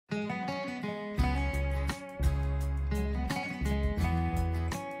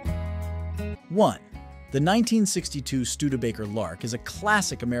1. The 1962 Studebaker Lark is a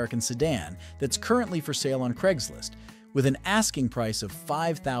classic American sedan that's currently for sale on Craigslist, with an asking price of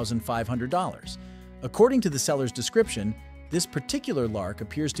 $5,500. According to the seller's description, this particular Lark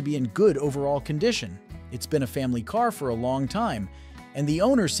appears to be in good overall condition. It's been a family car for a long time, and the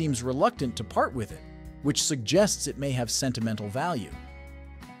owner seems reluctant to part with it, which suggests it may have sentimental value.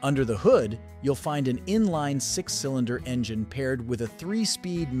 Under the hood, you'll find an inline 6-cylinder engine paired with a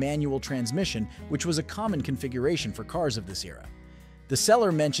 3-speed manual transmission, which was a common configuration for cars of this era. The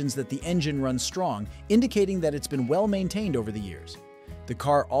seller mentions that the engine runs strong, indicating that it's been well maintained over the years. The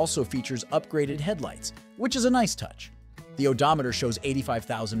car also features upgraded headlights, which is a nice touch. The odometer shows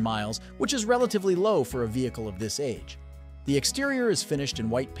 85,000 miles, which is relatively low for a vehicle of this age. The exterior is finished in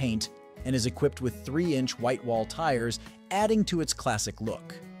white paint and is equipped with 3-inch white wall tires, adding to its classic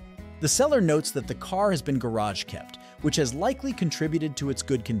look. The seller notes that the car has been garage kept, which has likely contributed to its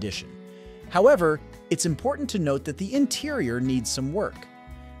good condition. However, it's important to note that the interior needs some work.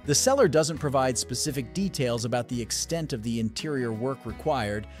 The seller doesn't provide specific details about the extent of the interior work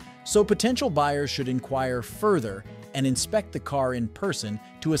required, so potential buyers should inquire further and inspect the car in person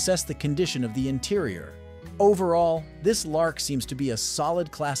to assess the condition of the interior. Overall, this Lark seems to be a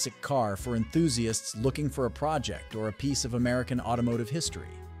solid classic car for enthusiasts looking for a project or a piece of American automotive history.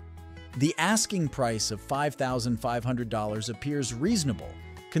 The asking price of $5,500 appears reasonable,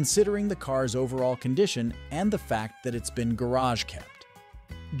 considering the car's overall condition and the fact that it's been garage kept.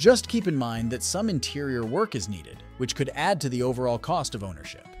 Just keep in mind that some interior work is needed, which could add to the overall cost of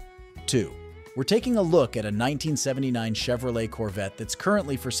ownership. 2. We're taking a look at a 1979 Chevrolet Corvette that's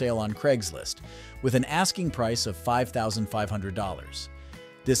currently for sale on Craigslist, with an asking price of $5,500.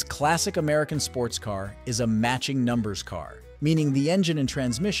 This classic American sports car is a matching numbers car, meaning the engine and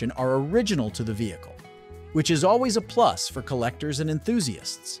transmission are original to the vehicle, which is always a plus for collectors and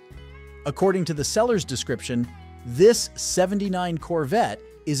enthusiasts. According to the seller's description, this '79 Corvette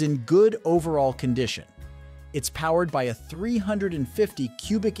is in good overall condition. It's powered by a 350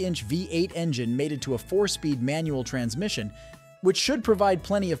 cubic inch V8 engine mated to a 4-speed manual transmission, which should provide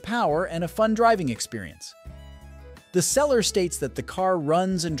plenty of power and a fun driving experience. The seller states that the car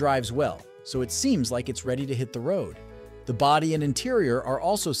runs and drives well, so it seems like it's ready to hit the road. The body and interior are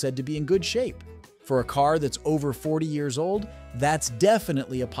also said to be in good shape. For a car that's over 40 years old, that's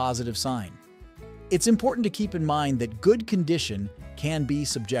definitely a positive sign. It's important to keep in mind that good condition can be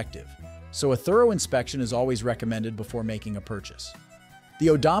subjective, so a thorough inspection is always recommended before making a purchase. The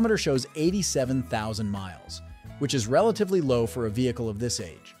odometer shows 87,000 miles, which is relatively low for a vehicle of this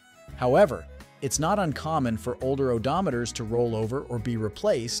age. However, it's not uncommon for older odometers to roll over or be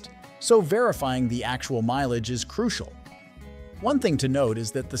replaced, so verifying the actual mileage is crucial. One thing to note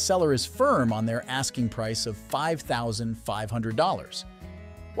is that the seller is firm on their asking price of $5,500.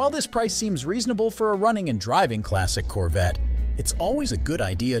 While this price seems reasonable for a running and driving classic Corvette, it's always a good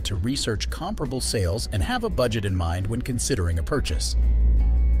idea to research comparable sales and have a budget in mind when considering a purchase.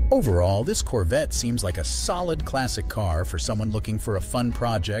 Overall, this Corvette seems like a solid classic car for someone looking for a fun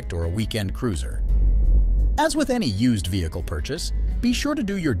project or a weekend cruiser. As with any used vehicle purchase, be sure to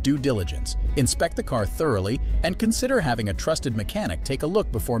do your due diligence, inspect the car thoroughly, and consider having a trusted mechanic take a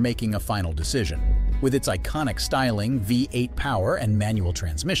look before making a final decision. With its iconic styling, V8 power, and manual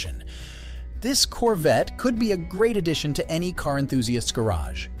transmission, this Corvette could be a great addition to any car enthusiast's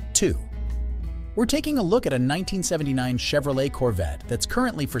garage. 2. We're taking a look at a 1979 Chevrolet Corvette that's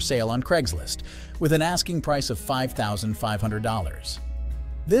currently for sale on Craigslist, with an asking price of $5,500.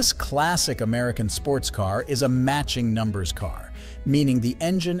 This classic American sports car is a matching numbers car, meaning the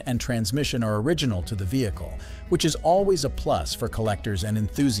engine and transmission are original to the vehicle, which is always a plus for collectors and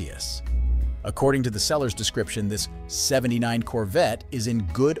enthusiasts. According to the seller's description, this '79 Corvette is in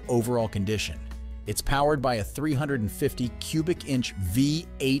good overall condition. It's powered by a 350 cubic inch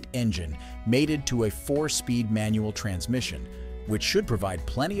V8 engine mated to a 4-speed manual transmission, which should provide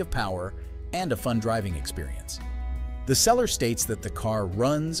plenty of power and a fun driving experience. The seller states that the car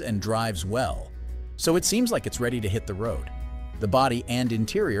runs and drives well, so it seems like it's ready to hit the road. The body and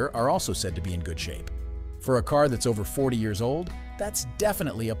interior are also said to be in good shape. For a car that's over 40 years old, that's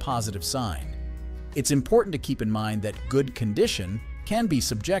definitely a positive sign. It's important to keep in mind that good condition can be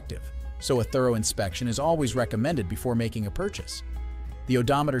subjective, so a thorough inspection is always recommended before making a purchase. The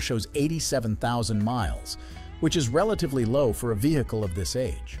odometer shows 87,000 miles, which is relatively low for a vehicle of this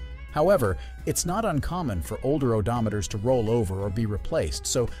age. However, it's not uncommon for older odometers to roll over or be replaced,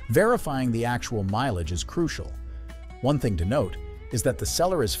 so verifying the actual mileage is crucial. One thing to note is that the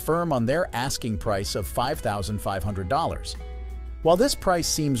seller is firm on their asking price of $5,500. While this price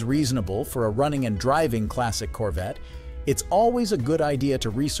seems reasonable for a running and driving classic Corvette, It's always a good idea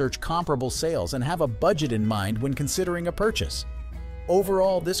to research comparable sales and have a budget in mind when considering a purchase.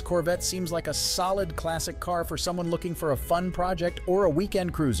 Overall, this Corvette seems like a solid classic car for someone looking for a fun project or a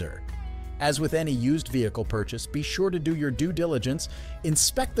weekend cruiser. As with any used vehicle purchase, be sure to do your due diligence,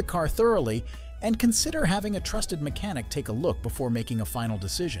 inspect the car thoroughly, and consider having a trusted mechanic take a look before making a final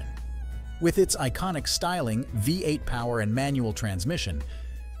decision. With its iconic styling, V8 power, and manual transmission,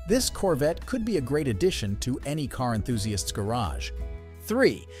 this Corvette could be a great addition to any car enthusiast's garage.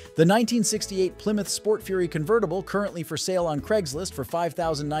 3. The 1968 Plymouth Sport Fury convertible, currently for sale on Craigslist for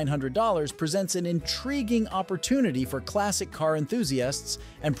 $5,900, presents an intriguing opportunity for classic car enthusiasts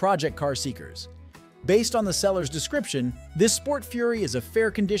and project car seekers. Based on the seller's description, this Sport Fury is a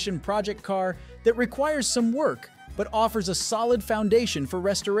fair-condition project car that requires some work but offers a solid foundation for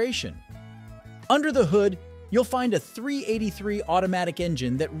restoration. Under the hood, you'll find a 383 automatic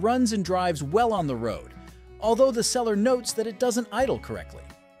engine that runs and drives well on the road, although the seller notes that it doesn't idle correctly.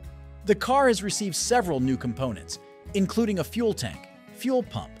 The car has received several new components, including a fuel tank, fuel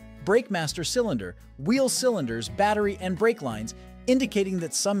pump, brake master cylinder, wheel cylinders, battery, and brake lines, indicating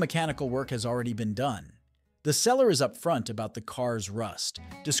that some mechanical work has already been done. The seller is upfront about the car's rust,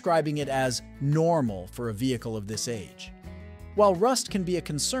 describing it as normal for a vehicle of this age. While rust can be a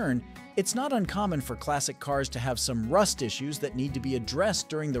concern, it's not uncommon for classic cars to have some rust issues that need to be addressed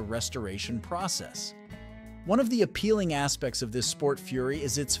during the restoration process. One of the appealing aspects of this Sport Fury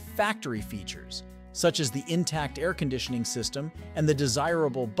is its factory features, such as the intact air conditioning system and the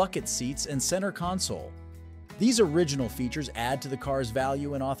desirable bucket seats and center console. These original features add to the car's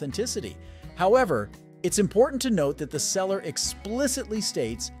value and authenticity. However, it's important to note that the seller explicitly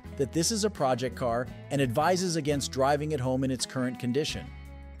states that this is a project car and advises against driving it home in its current condition.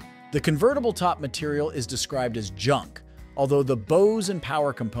 The convertible top material is described as junk, although the bows and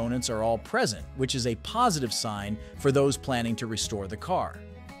power components are all present, which is a positive sign for those planning to restore the car.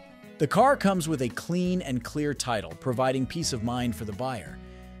 The car comes with a clean and clear title, providing peace of mind for the buyer.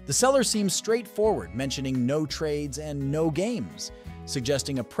 The seller seems straightforward, mentioning no trades and no games,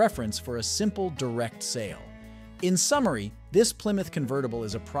 suggesting a preference for a simple, direct sale. In summary, this Plymouth convertible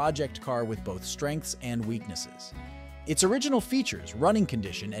is a project car with both strengths and weaknesses. Its original features, running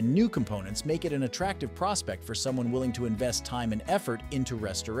condition, and new components make it an attractive prospect for someone willing to invest time and effort into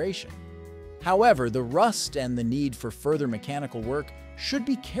restoration. However, the rust and the need for further mechanical work should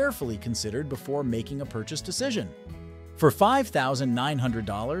be carefully considered before making a purchase decision. For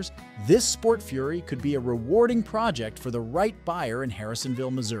 $5,900, this Sport Fury could be a rewarding project for the right buyer in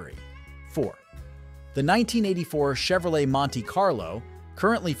Harrisonville, Missouri. 4. The 1984 Chevrolet Monte Carlo,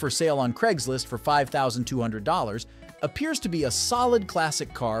 currently for sale on Craigslist for $5,200, appears to be a solid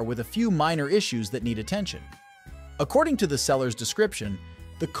classic car with a few minor issues that need attention. According to the seller's description,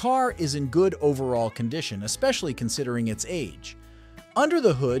 the car is in good overall condition, especially considering its age. Under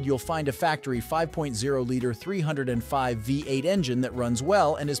the hood, you'll find a factory 5.0-liter 305 V8 engine that runs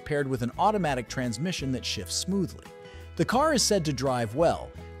well and is paired with an automatic transmission that shifts smoothly. The car is said to drive well,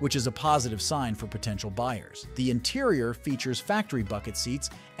 which is a positive sign for potential buyers. The interior features factory bucket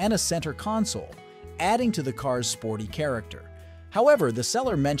seats and a center console, adding to the car's sporty character. However, the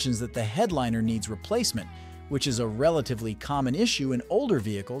seller mentions that the headliner needs replacement, which is a relatively common issue in older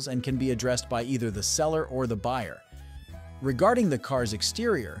vehicles and can be addressed by either the seller or the buyer. Regarding the car's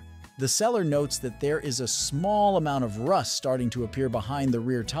exterior, the seller notes that there is a small amount of rust starting to appear behind the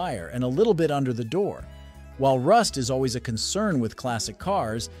rear tire and a little bit under the door. While rust is always a concern with classic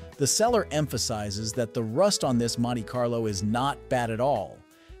cars, the seller emphasizes that the rust on this Monte Carlo is not bad at all.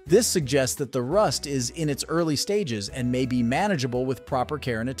 This suggests that the rust is in its early stages and may be manageable with proper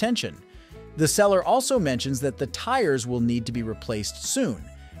care and attention. The seller also mentions that the tires will need to be replaced soon,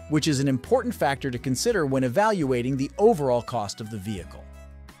 which is an important factor to consider when evaluating the overall cost of the vehicle.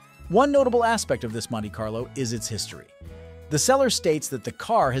 One notable aspect of this Monte Carlo is its history. The seller states that the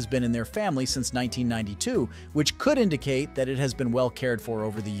car has been in their family since 1992, which could indicate that it has been well cared for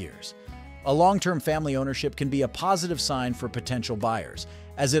over the years. A long-term family ownership can be a positive sign for potential buyers,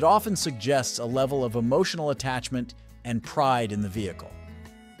 as it often suggests a level of emotional attachment and pride in the vehicle.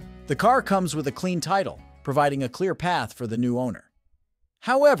 The car comes with a clean title, providing a clear path for the new owner.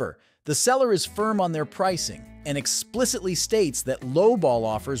 However, the seller is firm on their pricing and explicitly states that lowball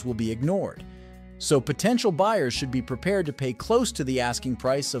offers will be ignored, so potential buyers should be prepared to pay close to the asking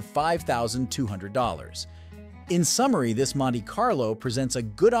price of $5,200. In summary, this Monte Carlo presents a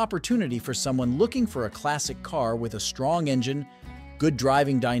good opportunity for someone looking for a classic car with a strong engine, good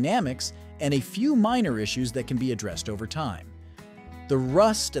driving dynamics, and a few minor issues that can be addressed over time. The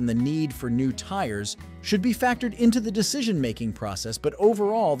rust and the need for new tires should be factored into the decision-making process, but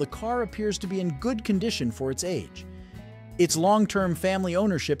overall, the car appears to be in good condition for its age. Its long-term family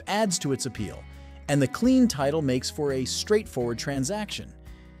ownership adds to its appeal, and the clean title makes for a straightforward transaction.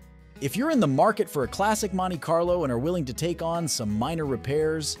 If you're in the market for a classic Monte Carlo and are willing to take on some minor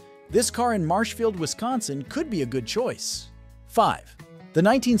repairs, this car in Marshfield, Wisconsin could be a good choice. 5. The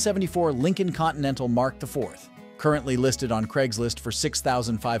 1974 Lincoln Continental Mark IV, currently listed on Craigslist for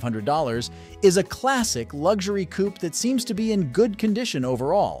 $6,500, is a classic luxury coupe that seems to be in good condition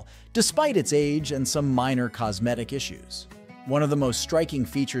overall, despite its age and some minor cosmetic issues. One of the most striking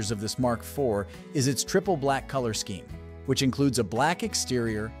features of this Mark IV is its triple black color scheme, which includes a black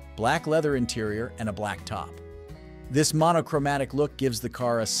exterior, black leather interior, and a black top. This monochromatic look gives the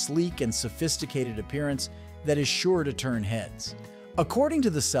car a sleek and sophisticated appearance that is sure to turn heads. According to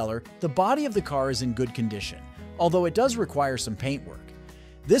the seller, the body of the car is in good condition, although it does require some paint work.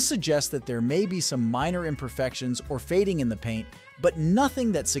 This suggests that there may be some minor imperfections or fading in the paint, but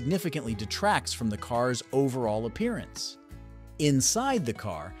nothing that significantly detracts from the car's overall appearance. Inside the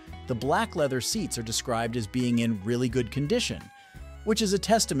car, the black leather seats are described as being in really good condition, which is a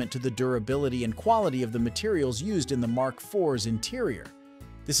testament to the durability and quality of the materials used in the Mark IV's interior.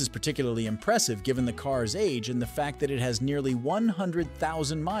 This is particularly impressive given the car's age and the fact that it has nearly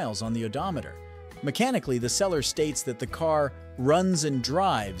 100,000 miles on the odometer. Mechanically, the seller states that the car runs and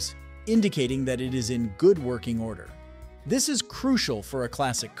drives, indicating that it is in good working order. This is crucial for a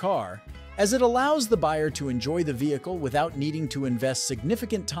classic car, as it allows the buyer to enjoy the vehicle without needing to invest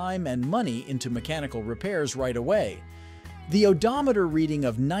significant time and money into mechanical repairs right away. The odometer reading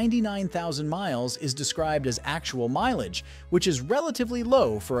of 99,000 miles is described as actual mileage, which is relatively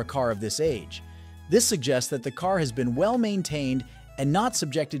low for a car of this age. This suggests that the car has been well maintained and not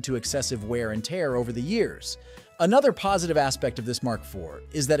subjected to excessive wear and tear over the years. Another positive aspect of this Mark IV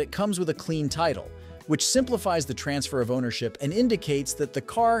is that it comes with a clean title, which simplifies the transfer of ownership and indicates that the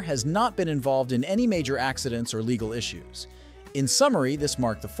car has not been involved in any major accidents or legal issues. In summary, this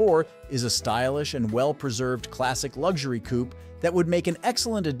Mark IV is a stylish and well-preserved classic luxury coupe that would make an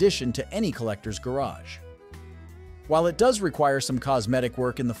excellent addition to any collector's garage. While it does require some cosmetic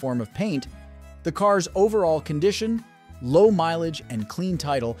work in the form of paint, the car's overall condition, low mileage, and clean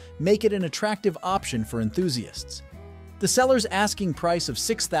title make it an attractive option for enthusiasts. The seller's asking price of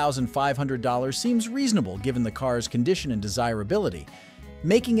 $6,500 seems reasonable given the car's condition and desirability,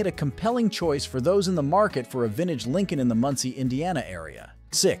 making it a compelling choice for those in the market for a vintage Lincoln in the Muncie, Indiana area.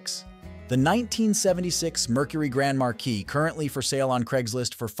 6. The 1976 Mercury Grand Marquis, currently for sale on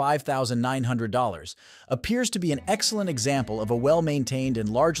Craigslist for $5,900, appears to be an excellent example of a well-maintained and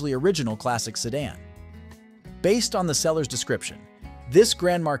largely original classic sedan. Based on the seller's description, this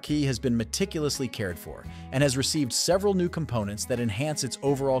Grand Marquis has been meticulously cared for and has received several new components that enhance its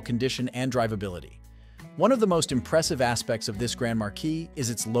overall condition and drivability. One of the most impressive aspects of this Grand Marquis is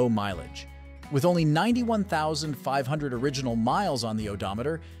its low mileage. With only 91,500 original miles on the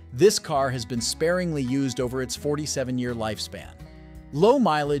odometer, this car has been sparingly used over its 47-year lifespan. Low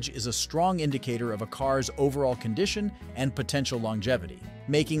mileage is a strong indicator of a car's overall condition and potential longevity,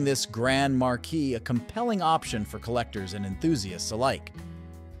 making this Grand Marquis a compelling option for collectors and enthusiasts alike.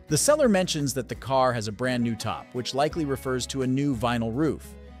 The seller mentions that the car has a brand new top, which likely refers to a new vinyl roof.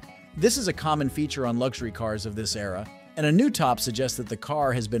 This is a common feature on luxury cars of this era, and a new top suggests that the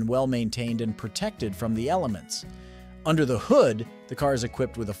car has been well maintained and protected from the elements. Under the hood, the car is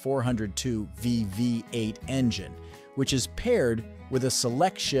equipped with a 402 V8 engine, which is paired with a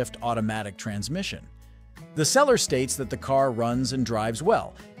select shift automatic transmission. The seller states that the car runs and drives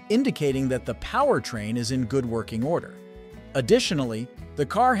well, indicating that the powertrain is in good working order. Additionally, the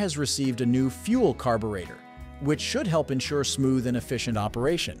car has received a new fuel carburetor, which should help ensure smooth and efficient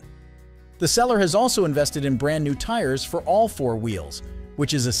operation. The seller has also invested in brand new tires for all four wheels,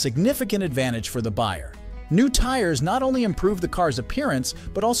 which is a significant advantage for the buyer. New tires not only improve the car's appearance,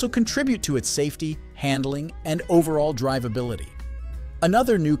 but also contribute to its safety, handling, and overall drivability.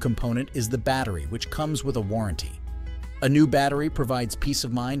 Another new component is the battery, which comes with a warranty. A new battery provides peace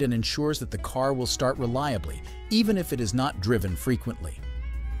of mind and ensures that the car will start reliably, even if it is not driven frequently.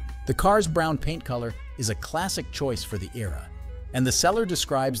 The car's brown paint color is a classic choice for the era, and the seller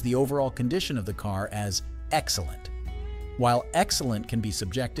describes the overall condition of the car as excellent. While excellent can be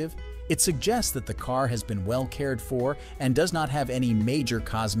subjective, it suggests that the car has been well cared for and does not have any major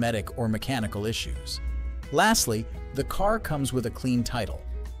cosmetic or mechanical issues. Lastly, the car comes with a clean title,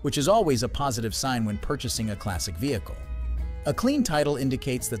 which is always a positive sign when purchasing a classic vehicle. A clean title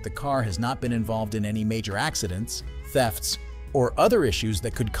indicates that the car has not been involved in any major accidents, thefts, or other issues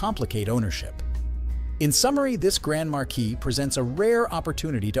that could complicate ownership. In summary, this Grand Marquis presents a rare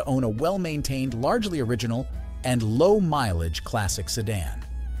opportunity to own a well-maintained, largely original, and low-mileage classic sedan.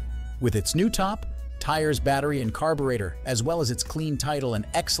 With its new top, tires, battery, and carburetor, as well as its clean title and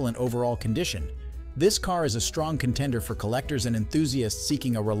excellent overall condition, this car is a strong contender for collectors and enthusiasts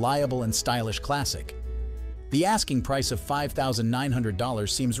seeking a reliable and stylish classic. The asking price of $5,900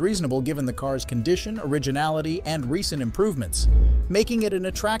 seems reasonable given the car's condition, originality, and recent improvements, making it an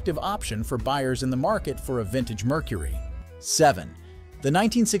attractive option for buyers in the market for a vintage Mercury. 7. The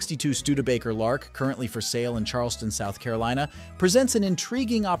 1962 Studebaker Lark, currently for sale in Charleston, South Carolina, presents an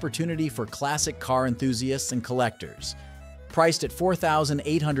intriguing opportunity for classic car enthusiasts and collectors. Priced at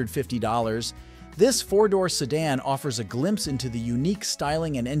 $4,850, this four-door sedan offers a glimpse into the unique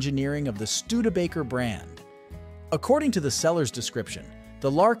styling and engineering of the Studebaker brand. According to the seller's description,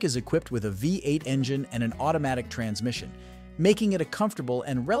 the Lark is equipped with a V8 engine and an automatic transmission, making it a comfortable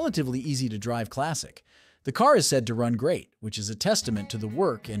and relatively easy-to-drive classic. The car is said to run great, which is a testament to the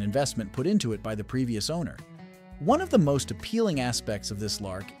work and investment put into it by the previous owner. One of the most appealing aspects of this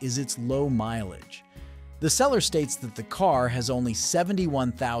Lark is its low mileage. The seller states that the car has only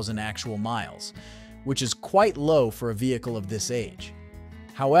 71,000 actual miles, which is quite low for a vehicle of this age.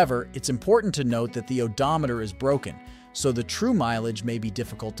 However, it's important to note that the odometer is broken, so the true mileage may be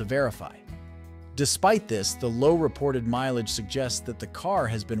difficult to verify. Despite this, the low reported mileage suggests that the car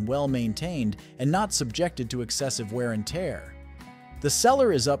has been well maintained and not subjected to excessive wear and tear. The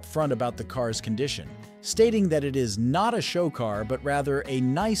seller is upfront about the car's condition, stating that it is not a show car but rather a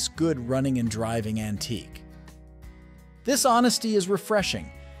nice, good running and driving antique. This honesty is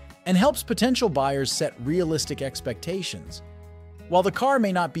refreshing and helps potential buyers set realistic expectations. While the car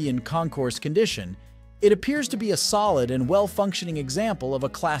may not be in concours condition, it appears to be a solid and well-functioning example of a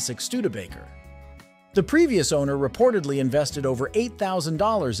classic Studebaker. The previous owner reportedly invested over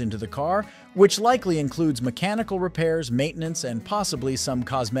 $8,000 into the car, which likely includes mechanical repairs, maintenance, and possibly some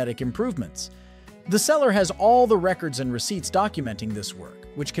cosmetic improvements. The seller has all the records and receipts documenting this work,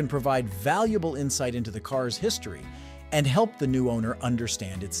 which can provide valuable insight into the car's history and help the new owner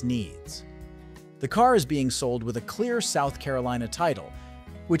understand its needs. The car is being sold with a clear South Carolina title,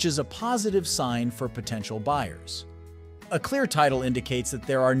 which is a positive sign for potential buyers. A clear title indicates that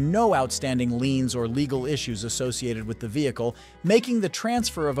there are no outstanding liens or legal issues associated with the vehicle, making the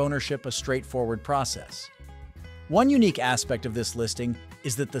transfer of ownership a straightforward process. One unique aspect of this listing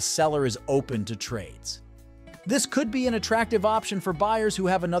is that the seller is open to trades. This could be an attractive option for buyers who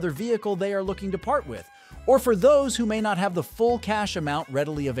have another vehicle they are looking to part with, or for those who may not have the full cash amount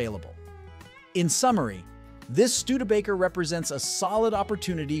readily available. In summary, this Studebaker represents a solid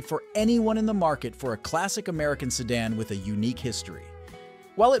opportunity for anyone in the market for a classic American sedan with a unique history.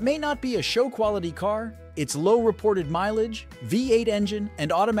 While it may not be a show-quality car, its low reported mileage, V8 engine,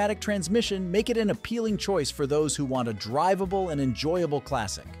 and automatic transmission make it an appealing choice for those who want a drivable and enjoyable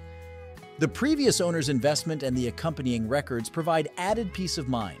classic. The previous owner's investment and the accompanying records provide added peace of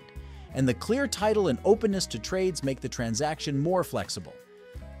mind, and the clear title and openness to trades make the transaction more flexible.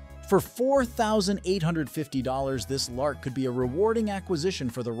 For $4,850, this Lark could be a rewarding acquisition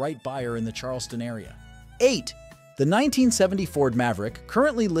for the right buyer in the Charleston area. 8. The 1970 Ford Maverick,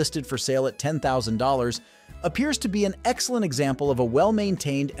 currently listed for sale at $10,000, appears to be an excellent example of a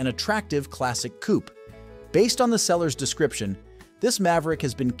well-maintained and attractive classic coupe. Based on the seller's description, this Maverick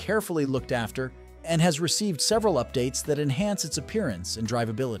has been carefully looked after and has received several updates that enhance its appearance and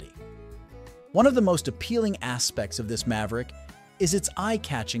drivability. One of the most appealing aspects of this Maverick is its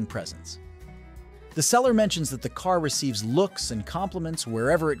eye-catching presence. The seller mentions that the car receives looks and compliments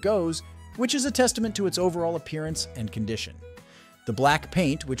wherever it goes, which is a testament to its overall appearance and condition. The black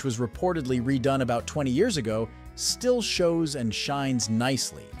paint, which was reportedly redone about 20 years ago, still shows and shines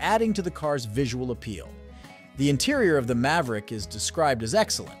nicely, adding to the car's visual appeal. The interior of the Maverick is described as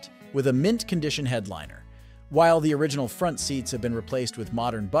excellent, with a mint-condition headliner. While the original front seats have been replaced with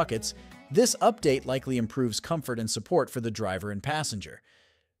modern buckets, this update likely improves comfort and support for the driver and passenger.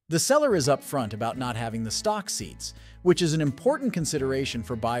 The seller is upfront about not having the stock seats, which is an important consideration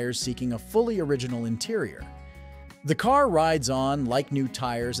for buyers seeking a fully original interior. The car rides on like new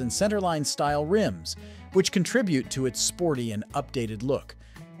tires and centerline-style rims, which contribute to its sporty and updated look.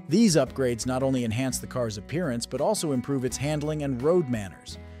 These upgrades not only enhance the car's appearance but also improve its handling and road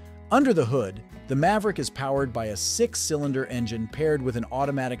manners. Under the hood, the Maverick is powered by a 6-cylinder engine paired with an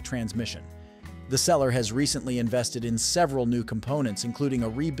automatic transmission. The seller has recently invested in several new components, including a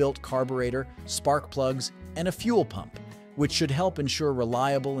rebuilt carburetor, spark plugs, and a fuel pump, which should help ensure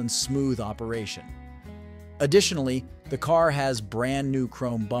reliable and smooth operation. Additionally, the car has brand new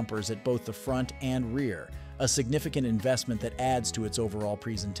chrome bumpers at both the front and rear, a significant investment that adds to its overall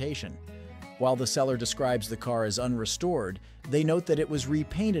presentation. While the seller describes the car as unrestored, they note that it was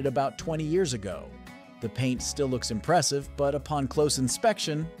repainted about 20 years ago. The paint still looks impressive, but upon close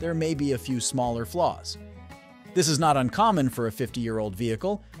inspection, there may be a few smaller flaws. This is not uncommon for a 50-year-old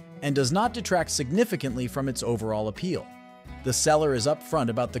vehicle and does not detract significantly from its overall appeal. The seller is upfront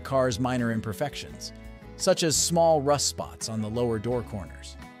about the car's minor imperfections, such as small rust spots on the lower door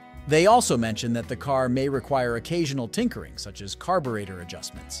corners. They also mention that the car may require occasional tinkering, such as carburetor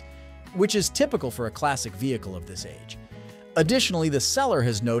adjustments, which is typical for a classic vehicle of this age. Additionally, the seller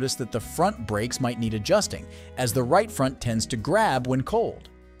has noticed that the front brakes might need adjusting, as the right front tends to grab when cold.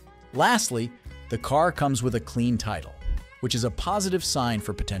 Lastly, the car comes with a clean title, which is a positive sign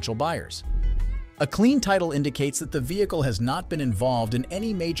for potential buyers. A clean title indicates that the vehicle has not been involved in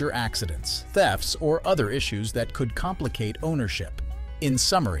any major accidents, thefts, or other issues that could complicate ownership. In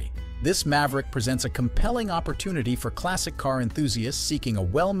summary, this Maverick presents a compelling opportunity for classic car enthusiasts seeking a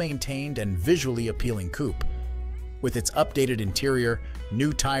well-maintained and visually appealing coupe. With its updated interior,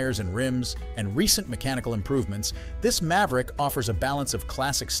 new tires and rims, and recent mechanical improvements, this Maverick offers a balance of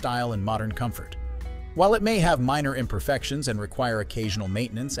classic style and modern comfort. While it may have minor imperfections and require occasional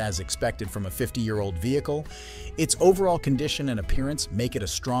maintenance as expected from a 50-year-old vehicle, its overall condition and appearance make it a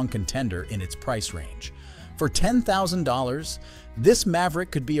strong contender in its price range. For $10,000, this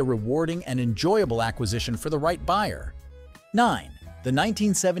Maverick could be a rewarding and enjoyable acquisition for the right buyer. 9. The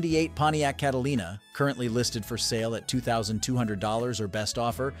 1978 Pontiac Catalina, currently listed for sale at $2,200 or best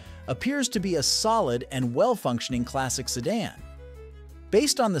offer, appears to be a solid and well-functioning classic sedan.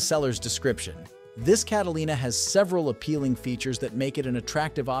 Based on the seller's description, this Catalina has several appealing features that make it an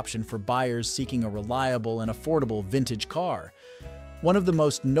attractive option for buyers seeking a reliable and affordable vintage car. One of the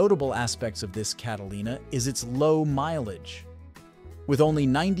most notable aspects of this Catalina is its low mileage. With only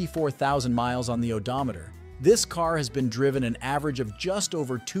 94,000 miles on the odometer, this car has been driven an average of just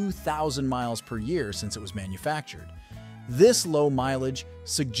over 2,000 miles per year since it was manufactured. This low mileage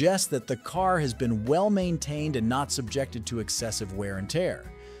suggests that the car has been well maintained and not subjected to excessive wear and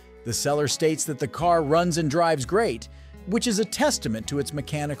tear. The seller states that the car runs and drives great, which is a testament to its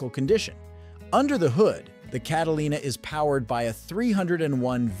mechanical condition. Under the hood, the Catalina is powered by a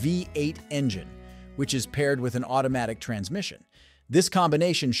 301 V8 engine, which is paired with an automatic transmission. This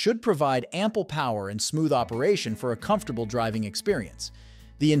combination should provide ample power and smooth operation for a comfortable driving experience.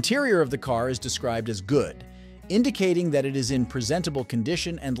 The interior of the car is described as good, indicating that it is in presentable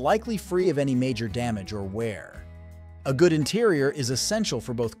condition and likely free of any major damage or wear. A good interior is essential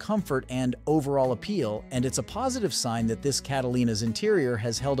for both comfort and overall appeal, and it's a positive sign that this Catalina's interior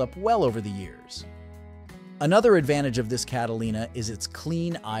has held up well over the years. Another advantage of this Catalina is its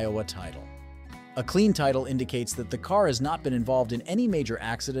clean Iowa title. A clean title indicates that the car has not been involved in any major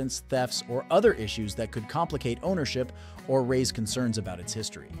accidents, thefts, or other issues that could complicate ownership or raise concerns about its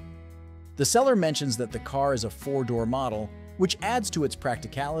history. The seller mentions that the car is a four-door model, which adds to its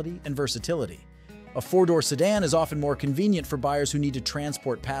practicality and versatility. A four-door sedan is often more convenient for buyers who need to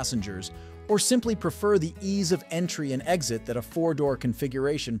transport passengers or simply prefer the ease of entry and exit that a four-door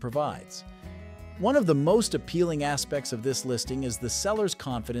configuration provides. One of the most appealing aspects of this listing is the seller's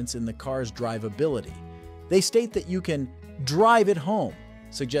confidence in the car's drivability. They state that you can drive it home,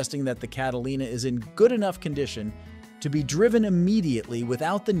 suggesting that the Catalina is in good enough condition to be driven immediately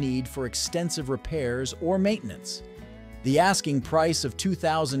without the need for extensive repairs or maintenance. The asking price of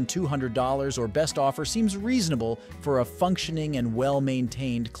 $2,200 or best offer seems reasonable for a functioning and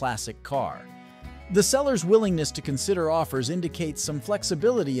well-maintained classic car. The seller's willingness to consider offers indicates some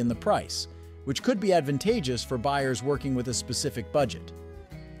flexibility in the price, which could be advantageous for buyers working with a specific budget.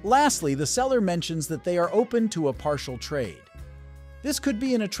 Lastly, the seller mentions that they are open to a partial trade. This could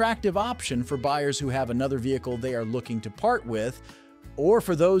be an attractive option for buyers who have another vehicle they are looking to part with, or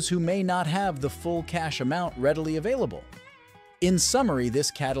for those who may not have the full cash amount readily available. In summary, this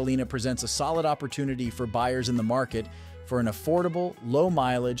Catalina presents a solid opportunity for buyers in the market for an affordable,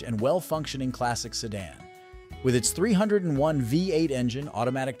 low-mileage, and well-functioning classic sedan. With its 301 V8 engine,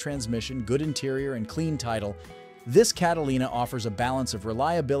 automatic transmission, good interior, and clean title, this Catalina offers a balance of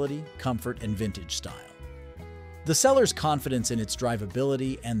reliability, comfort, and vintage style. The seller's confidence in its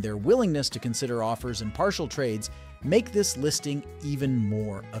drivability and their willingness to consider offers and partial trades make this listing even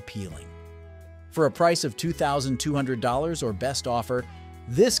more appealing. For a price of $2,200 or best offer,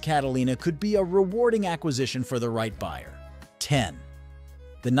 this Catalina could be a rewarding acquisition for the right buyer. 10.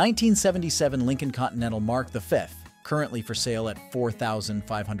 The 1977 Lincoln Continental Mark V, currently for sale at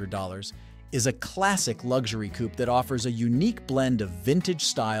 $4,500, is a classic luxury coupe that offers a unique blend of vintage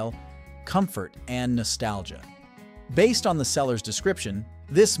style, comfort, and nostalgia. Based on the seller's description,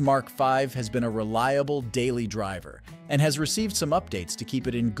 this Mark V has been a reliable daily driver and has received some updates to keep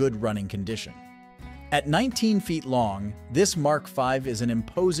it in good running condition. At 19 feet long, this Mark V is an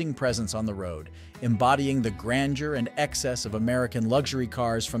imposing presence on the road, embodying the grandeur and excess of American luxury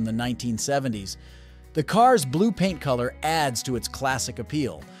cars from the 1970s. The car's blue paint color adds to its classic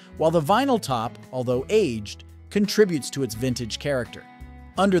appeal, while the vinyl top, although aged, contributes to its vintage character.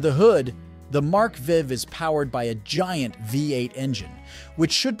 Under the hood, the Mark V is powered by a giant V8 engine,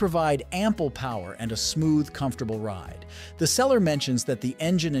 which should provide ample power and a smooth, comfortable ride. The seller mentions that the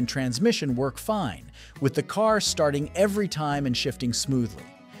engine and transmission work fine, with the car starting every time and shifting smoothly.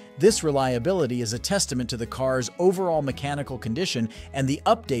 This reliability is a testament to the car's overall mechanical condition and the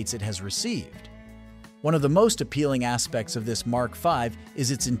updates it has received. One of the most appealing aspects of this Mark V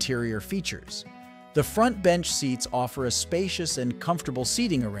is its interior features. The front bench seats offer a spacious and comfortable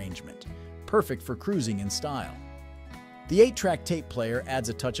seating arrangement, perfect for cruising in style. The 8-track tape player adds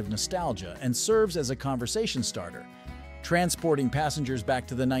a touch of nostalgia and serves as a conversation starter, transporting passengers back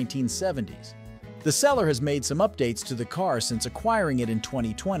to the 1970s. The seller has made some updates to the car since acquiring it in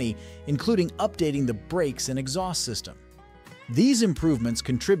 2020, including updating the brakes and exhaust system. These improvements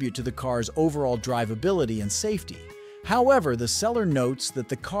contribute to the car's overall drivability and safety. However, the seller notes that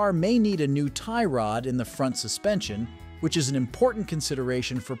the car may need a new tie rod in the front suspension, which is an important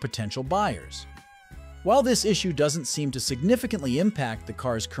consideration for potential buyers. While this issue doesn't seem to significantly impact the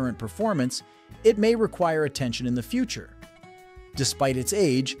car's current performance, it may require attention in the future. Despite its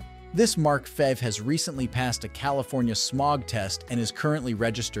age, this Mark V has recently passed a California smog test and is currently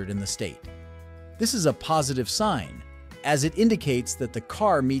registered in the state. This is a positive sign, as it indicates that the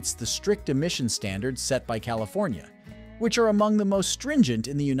car meets the strict emission standards set by California, which are among the most stringent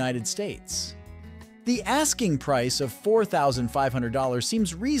in the United States. The asking price of $4,500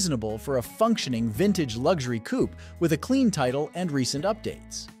 seems reasonable for a functioning vintage luxury coupe with a clean title and recent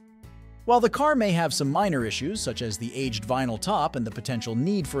updates. While the car may have some minor issues, such as the aged vinyl top and the potential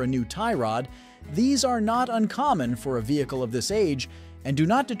need for a new tie rod, these are not uncommon for a vehicle of this age and do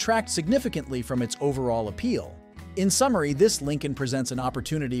not detract significantly from its overall appeal. In summary, this Lincoln presents an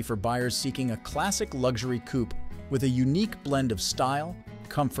opportunity for buyers seeking a classic luxury coupe with a unique blend of style,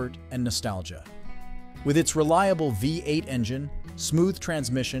 comfort, and nostalgia. With its reliable V8 engine, smooth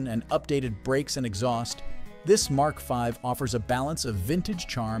transmission, and updated brakes and exhaust, this Mark V offers a balance of vintage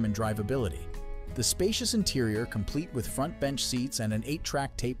charm and drivability. The spacious interior, complete with front bench seats and an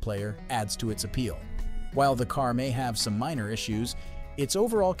 8-track tape player, adds to its appeal. While the car may have some minor issues, its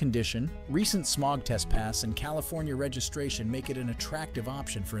overall condition, recent smog test pass, and California registration make it an attractive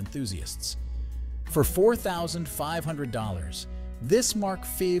option for enthusiasts. For $4,500, this Mark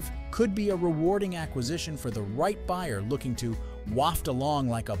V could be a rewarding acquisition for the right buyer looking to waft along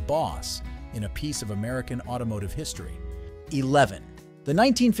like a boss in a piece of American automotive history. 11. The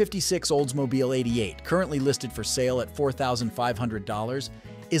 1956 Oldsmobile 88, currently listed for sale at $4,500,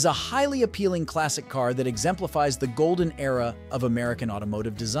 is a highly appealing classic car that exemplifies the golden era of American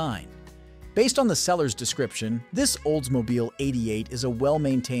automotive design. Based on the seller's description, this Oldsmobile 88 is a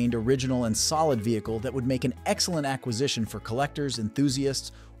well-maintained, original, and solid vehicle that would make an excellent acquisition for collectors,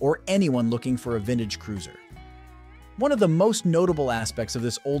 enthusiasts, or anyone looking for a vintage cruiser. One of the most notable aspects of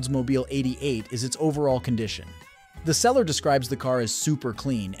this Oldsmobile 88 is its overall condition. The seller describes the car as super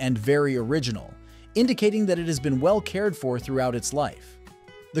clean and very original, indicating that it has been well cared for throughout its life.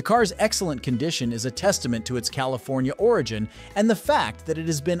 The car's excellent condition is a testament to its California origin and the fact that it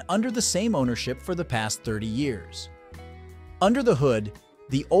has been under the same ownership for the past 30 years. Under the hood,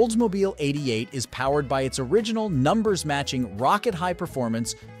 the Oldsmobile 88 is powered by its original numbers-matching rocket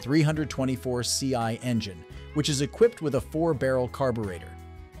high-performance 324 CI engine, which is equipped with a 4-barrel carburetor.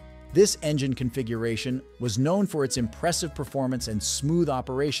 This engine configuration was known for its impressive performance and smooth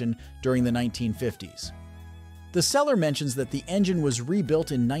operation during the 1950s. The seller mentions that the engine was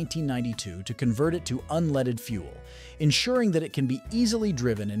rebuilt in 1992 to convert it to unleaded fuel, ensuring that it can be easily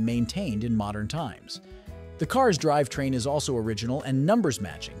driven and maintained in modern times. The car's drivetrain is also original and numbers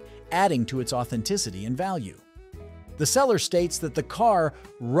matching, adding to its authenticity and value. The seller states that the car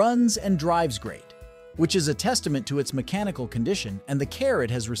runs and drives great, which is a testament to its mechanical condition and the care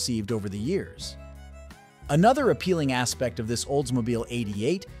it has received over the years. Another appealing aspect of this Oldsmobile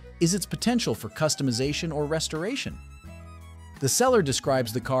 88 is its potential for customization or restoration. The seller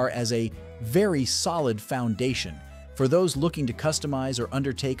describes the car as a very solid foundation for those looking to customize or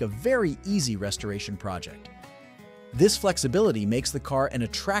undertake a very easy restoration project. This flexibility makes the car an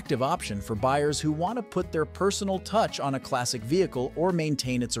attractive option for buyers who want to put their personal touch on a classic vehicle or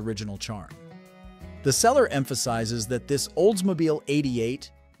maintain its original charm. The seller emphasizes that this Oldsmobile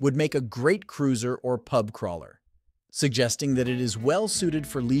 88 would make a great cruiser or pub crawler, suggesting that it is well suited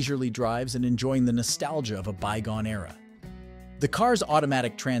for leisurely drives and enjoying the nostalgia of a bygone era. The car's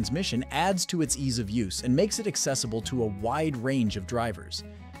automatic transmission adds to its ease of use and makes it accessible to a wide range of drivers.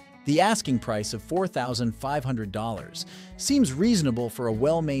 The asking price of $4,500 seems reasonable for a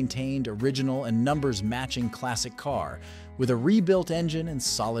well-maintained, original, and numbers-matching classic car with a rebuilt engine and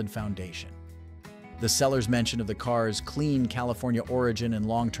solid foundation. The seller's mention of the car's clean California origin and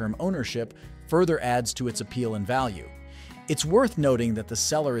long-term ownership further adds to its appeal and value. It's worth noting that the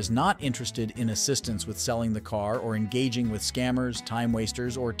seller is not interested in assistance with selling the car or engaging with scammers, time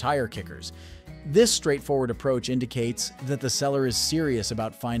wasters, or tire kickers. This straightforward approach indicates that the seller is serious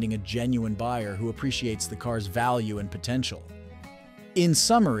about finding a genuine buyer who appreciates the car's value and potential. In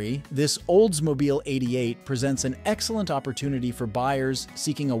summary, this Oldsmobile 88 presents an excellent opportunity for buyers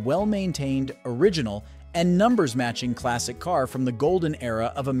seeking a well-maintained, original, and numbers-matching classic car from the golden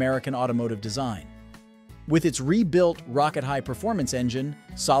era of American automotive design. With its rebuilt rocket-high performance engine,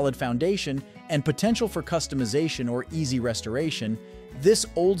 solid foundation, and potential for customization or easy restoration, this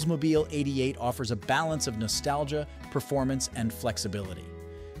Oldsmobile 88 offers a balance of nostalgia, performance, and flexibility.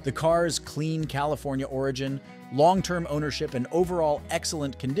 The car's clean California origin, long-term ownership, and overall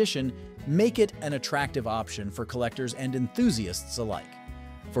excellent condition make it an attractive option for collectors and enthusiasts alike.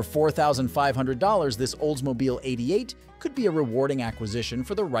 For $4,500, this Oldsmobile 88 could be a rewarding acquisition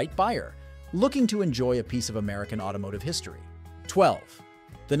for the right buyer looking to enjoy a piece of American automotive history. 12.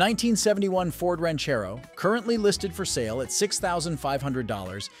 The 1971 Ford Ranchero, currently listed for sale at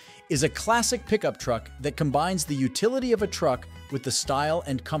 $6,500, is a classic pickup truck that combines the utility of a truck with the style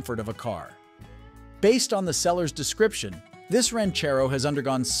and comfort of a car. Based on the seller's description, this Ranchero has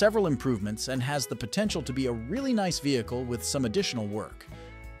undergone several improvements and has the potential to be a really nice vehicle with some additional work.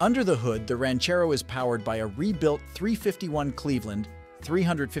 Under the hood, the Ranchero is powered by a rebuilt 351 Cleveland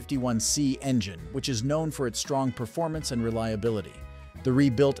 351C engine, which is known for its strong performance and reliability. The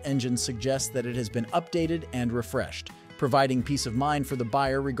rebuilt engine suggests that it has been updated and refreshed, providing peace of mind for the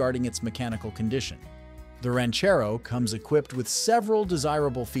buyer regarding its mechanical condition. The Ranchero comes equipped with several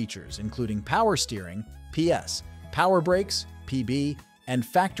desirable features, including power steering, PS, power brakes, PB, and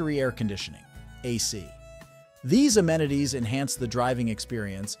factory air conditioning, AC. These amenities enhance the driving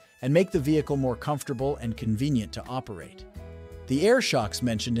experience and make the vehicle more comfortable and convenient to operate. The air shocks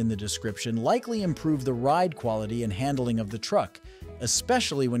mentioned in the description likely improve the ride quality and handling of the truck,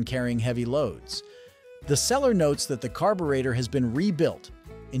 especially when carrying heavy loads. The seller notes that the carburetor has been rebuilt,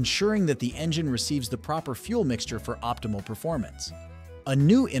 ensuring that the engine receives the proper fuel mixture for optimal performance. A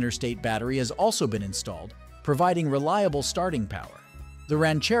new interstate battery has also been installed, providing reliable starting power. The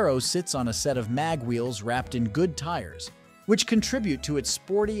Ranchero sits on a set of mag wheels wrapped in good tires, which contribute to its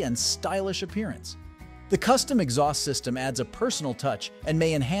sporty and stylish appearance. The custom exhaust system adds a personal touch and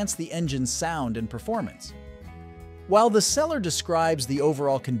may enhance the engine's sound and performance. While the seller describes the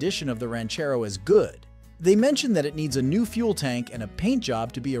overall condition of the Ranchero as good, they mention that it needs a new fuel tank and a paint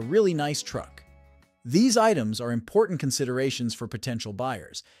job to be a really nice truck. These items are important considerations for potential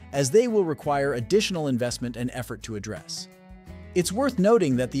buyers, as they will require additional investment and effort to address. It's worth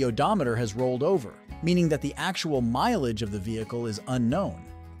noting that the odometer has rolled over, meaning that the actual mileage of the vehicle is unknown.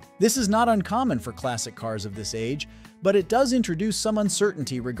 This is not uncommon for classic cars of this age, but it does introduce some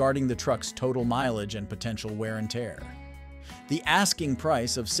uncertainty regarding the truck's total mileage and potential wear and tear. The asking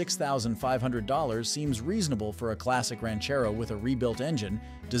price of $6,500 seems reasonable for a classic Ranchero with a rebuilt engine,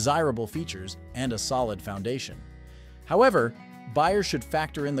 desirable features, and a solid foundation. However, buyers should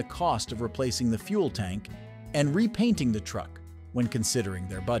factor in the cost of replacing the fuel tank and repainting the truck when considering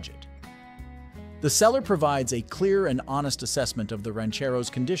their budget. The seller provides a clear and honest assessment of the Ranchero's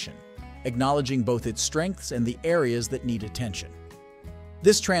condition, acknowledging both its strengths and the areas that need attention.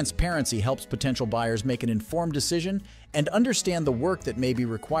 This transparency helps potential buyers make an informed decision and understand the work that may be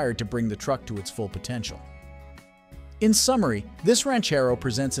required to bring the truck to its full potential. In summary, this Ranchero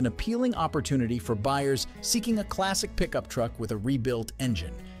presents an appealing opportunity for buyers seeking a classic pickup truck with a rebuilt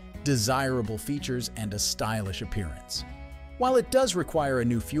engine, desirable features, and a stylish appearance. While it does require a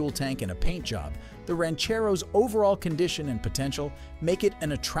new fuel tank and a paint job, the Ranchero's overall condition and potential make it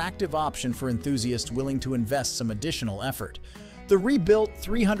an attractive option for enthusiasts willing to invest some additional effort. The rebuilt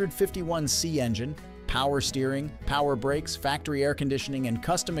 351C engine, power steering, power brakes, factory air conditioning, and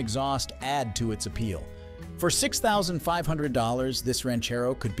custom exhaust add to its appeal. For $6,500, this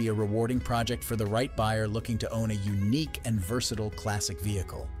Ranchero could be a rewarding project for the right buyer looking to own a unique and versatile classic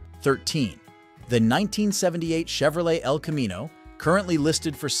vehicle. 13. The 1978 Chevrolet El Camino, currently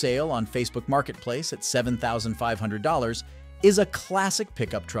listed for sale on Facebook Marketplace at $7,500, is a classic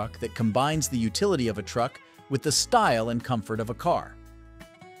pickup truck that combines the utility of a truck with the style and comfort of a car.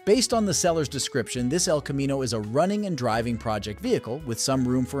 Based on the seller's description, this El Camino is a running and driving project vehicle with some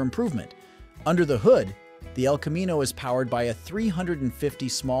room for improvement. Under the hood, The El Camino is powered by a 350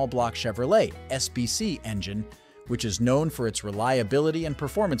 small block Chevrolet SBC engine, which is known for its reliability and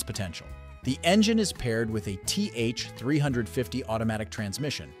performance potential. The engine is paired with a TH350 automatic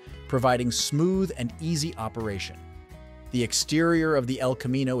transmission, providing smooth and easy operation. The exterior of the El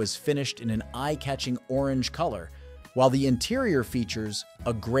Camino is finished in an eye-catching orange color, while the interior features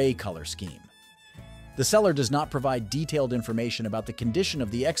a gray color scheme. The seller does not provide detailed information about the condition of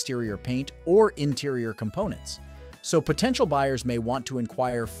the exterior paint or interior components, so potential buyers may want to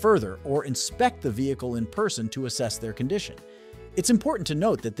inquire further or inspect the vehicle in person to assess their condition. It's important to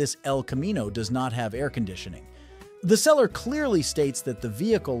note that this El Camino does not have air conditioning. The seller clearly states that the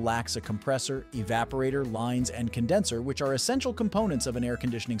vehicle lacks a compressor, evaporator, lines, and condenser, which are essential components of an air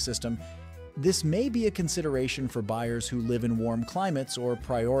conditioning system. This may be a consideration for buyers who live in warm climates or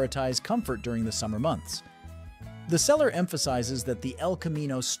prioritize comfort during the summer months. The seller emphasizes that the El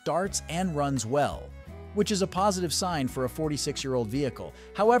Camino starts and runs well, which is a positive sign for a 46-year-old vehicle.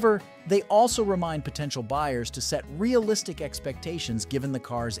 However, they also remind potential buyers to set realistic expectations given the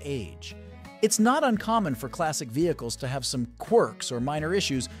car's age. It's not uncommon for classic vehicles to have some quirks or minor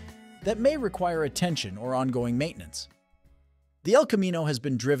issues that may require attention or ongoing maintenance. The El Camino has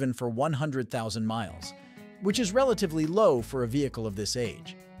been driven for 100,000 miles, which is relatively low for a vehicle of this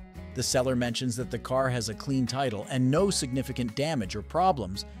age. The seller mentions that the car has a clean title and no significant damage or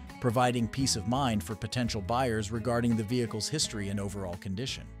problems, providing peace of mind for potential buyers regarding the vehicle's history and overall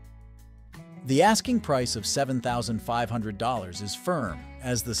condition. The asking price of $7,500 is firm,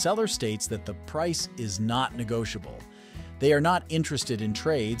 as the seller states that the price is not negotiable. They are not interested in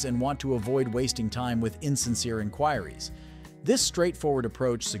trades and want to avoid wasting time with insincere inquiries. This straightforward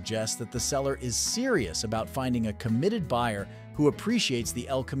approach suggests that the seller is serious about finding a committed buyer who appreciates the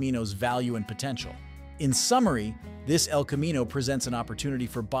El Camino's value and potential. In summary, this El Camino presents an opportunity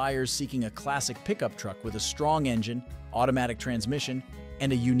for buyers seeking a classic pickup truck with a strong engine, automatic transmission,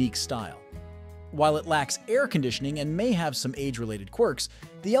 and a unique style. While it lacks air conditioning and may have some age-related quirks,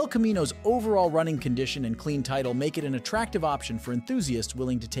 the El Camino's overall running condition and clean title make it an attractive option for enthusiasts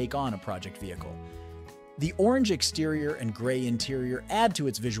willing to take on a project vehicle. The orange exterior and gray interior add to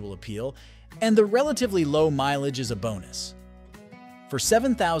its visual appeal, and the relatively low mileage is a bonus. For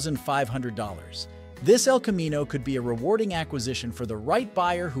 $7,500, this El Camino could be a rewarding acquisition for the right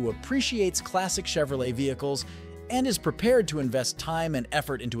buyer who appreciates classic Chevrolet vehicles and is prepared to invest time and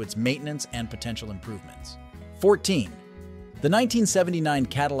effort into its maintenance and potential improvements. 14. The 1979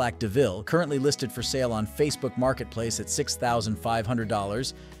 Cadillac DeVille, currently listed for sale on Facebook Marketplace at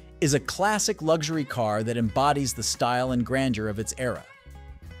 $6,500, is a classic luxury car that embodies the style and grandeur of its era.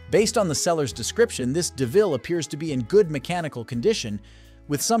 Based on the seller's description, this DeVille appears to be in good mechanical condition,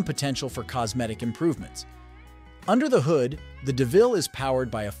 with some potential for cosmetic improvements. Under the hood, the DeVille is powered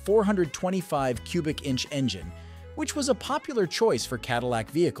by a 425 cubic inch engine, which was a popular choice for Cadillac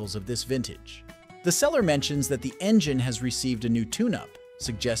vehicles of this vintage. The seller mentions that the engine has received a new tune-up,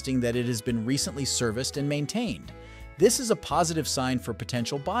 suggesting that it has been recently serviced and maintained. This is a positive sign for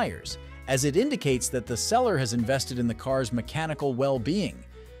potential buyers, as it indicates that the seller has invested in the car's mechanical well-being.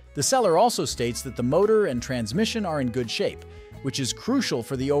 The seller also states that the motor and transmission are in good shape, which is crucial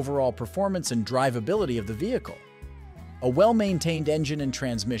for the overall performance and drivability of the vehicle. A well-maintained engine and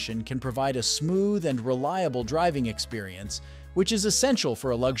transmission can provide a smooth and reliable driving experience, which is essential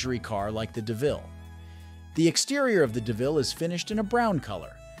for a luxury car like the DeVille. The exterior of the DeVille is finished in a brown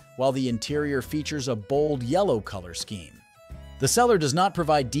color, while the interior features a bold yellow color scheme. The seller does not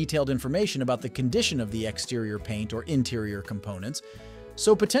provide detailed information about the condition of the exterior paint or interior components,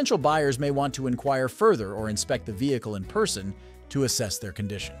 so potential buyers may want to inquire further or inspect the vehicle in person to assess their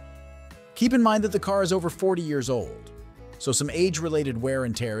condition. Keep in mind that the car is over 40 years old, so some age-related wear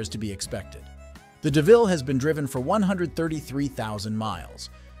and tear is to be expected. The DeVille has been driven for 133,000 miles,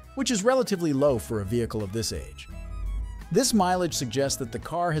 which is relatively low for a vehicle of this age. This mileage suggests that the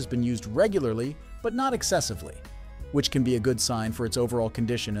car has been used regularly, but not excessively, which can be a good sign for its overall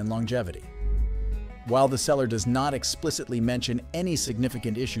condition and longevity. While the seller does not explicitly mention any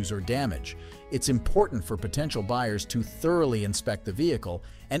significant issues or damage, it's important for potential buyers to thoroughly inspect the vehicle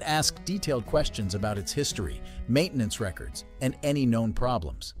and ask detailed questions about its history, maintenance records, and any known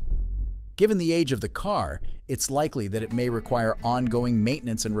problems. Given the age of the car, it's likely that it may require ongoing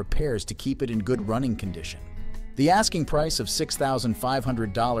maintenance and repairs to keep it in good running condition. The asking price of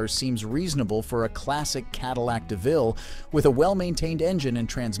 $6,500 seems reasonable for a classic Cadillac DeVille with a well-maintained engine and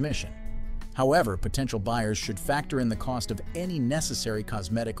transmission. However, potential buyers should factor in the cost of any necessary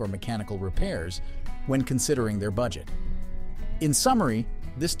cosmetic or mechanical repairs when considering their budget. In summary,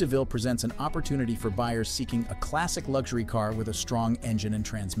 this DeVille presents an opportunity for buyers seeking a classic luxury car with a strong engine and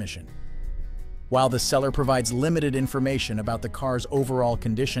transmission. While the seller provides limited information about the car's overall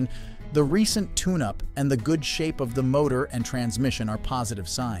condition, the recent tune-up and the good shape of the motor and transmission are positive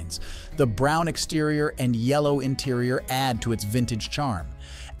signs. The brown exterior and yellow interior add to its vintage charm,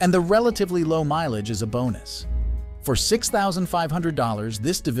 and the relatively low mileage is a bonus. For $6,500,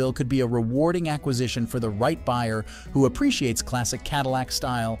 this DeVille could be a rewarding acquisition for the right buyer who appreciates classic Cadillac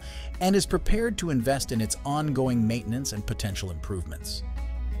style and is prepared to invest in its ongoing maintenance and potential improvements.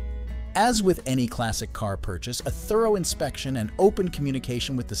 As with any classic car purchase, a thorough inspection and open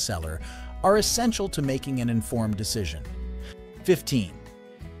communication with the seller are essential to making an informed decision. 15.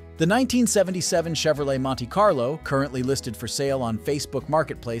 The 1977 Chevrolet Monte Carlo, currently listed for sale on Facebook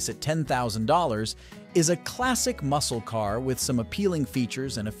Marketplace at $10,000, is a classic muscle car with some appealing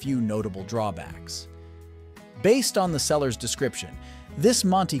features and a few notable drawbacks. Based on the seller's description, this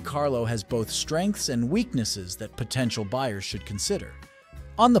Monte Carlo has both strengths and weaknesses that potential buyers should consider.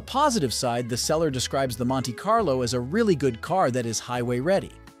 On the positive side, the seller describes the Monte Carlo as a really good car that is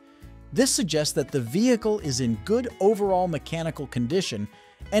highway-ready. This suggests that the vehicle is in good overall mechanical condition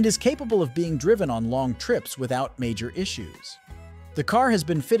and is capable of being driven on long trips without major issues. The car has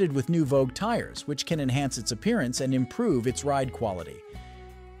been fitted with new Vogue tires, which can enhance its appearance and improve its ride quality.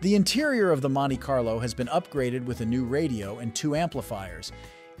 The interior of the Monte Carlo has been upgraded with a new radio and 2 amplifiers,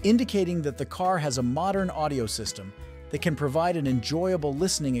 indicating that the car has a modern audio system that can provide an enjoyable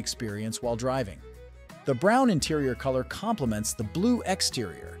listening experience while driving. The brown interior color complements the blue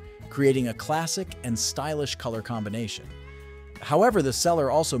exterior, creating a classic and stylish color combination. However, the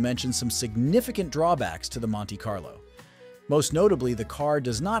seller also mentions some significant drawbacks to the Monte Carlo. Most notably, the car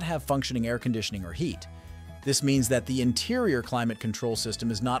does not have functioning air conditioning or heat. This means that the interior climate control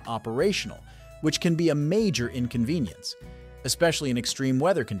system is not operational, which can be a major inconvenience, especially in extreme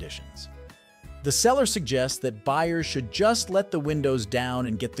weather conditions. The seller suggests that buyers should just let the windows down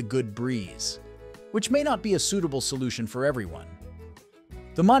and get the good breeze, which may not be a suitable solution for everyone.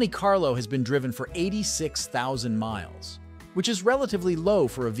 The Monte Carlo has been driven for 86,000 miles, which is relatively low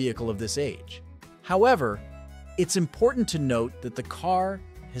for a vehicle of this age. However, it's important to note that the car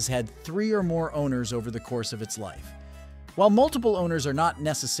has had 3 or more owners over the course of its life. While multiple owners are not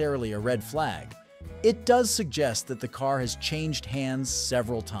necessarily a red flag, it does suggest that the car has changed hands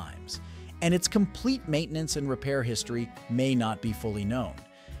several times, and its complete maintenance and repair history may not be fully known.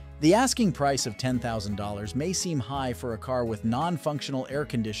 The asking price of $10,000 may seem high for a car with non-functional air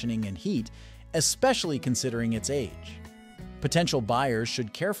conditioning and heat, especially considering its age. Potential buyers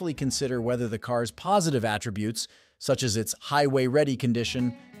should carefully consider whether the car's positive attributes, such as its highway-ready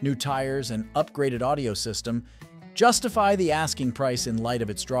condition, new tires, and upgraded audio system, justify the asking price in light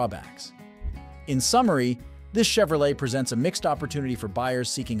of its drawbacks. In summary, this Chevrolet presents a mixed opportunity for buyers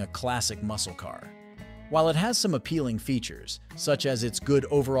seeking a classic muscle car. While it has some appealing features, such as its good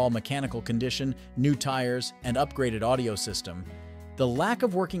overall mechanical condition, new tires, and upgraded audio system, the lack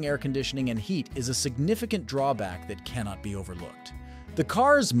of working air conditioning and heat is a significant drawback that cannot be overlooked. The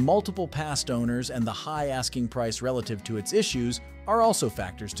car's multiple past owners and the high asking price relative to its issues are also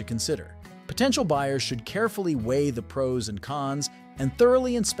factors to consider. Potential buyers should carefully weigh the pros and cons and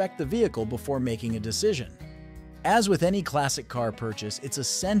thoroughly inspect the vehicle before making a decision. As with any classic car purchase, it's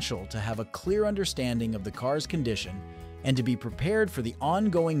essential to have a clear understanding of the car's condition and to be prepared for the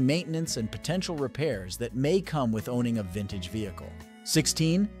ongoing maintenance and potential repairs that may come with owning a vintage vehicle.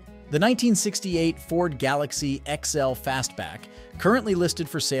 16. The 1968 Ford Galaxie XL Fastback, currently listed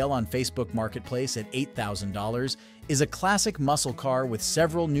for sale on Facebook Marketplace at $8,000, is a classic muscle car with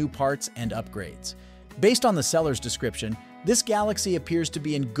several new parts and upgrades. Based on the seller's description, this Galaxie appears to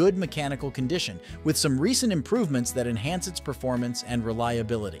be in good mechanical condition, with some recent improvements that enhance its performance and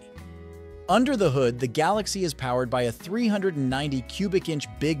reliability. Under the hood, the Galaxie is powered by a 390 cubic inch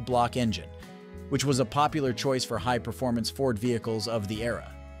big block engine, which was a popular choice for high-performance Ford vehicles of the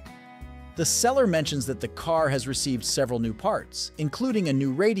era. The seller mentions that the car has received several new parts, including a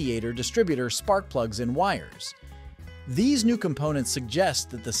new radiator, distributor, spark plugs, and wires. These new components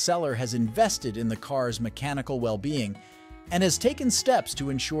suggest that the seller has invested in the car's mechanical well-being and has taken steps to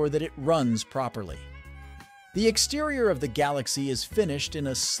ensure that it runs properly. The exterior of the Galaxie is finished in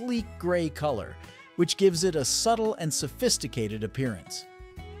a sleek gray color, which gives it a subtle and sophisticated appearance.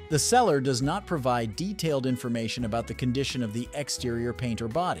 The seller does not provide detailed information about the condition of the exterior paint or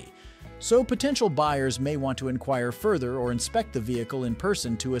body, so potential buyers may want to inquire further or inspect the vehicle in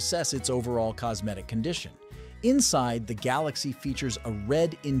person to assess its overall cosmetic condition. Inside, the Galaxie features a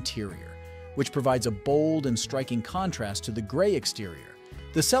red interior, which provides a bold and striking contrast to the gray exterior.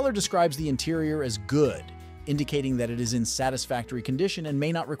 The seller describes the interior as good, indicating that it is in satisfactory condition and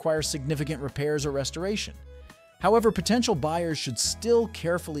may not require significant repairs or restoration. However, potential buyers should still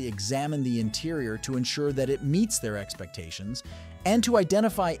carefully examine the interior to ensure that it meets their expectations and to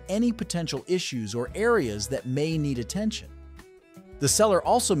identify any potential issues or areas that may need attention. The seller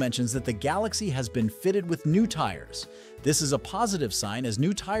also mentions that the Galaxie has been fitted with new tires. This is a positive sign, as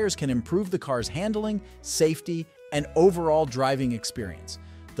new tires can improve the car's handling, safety, and overall driving experience.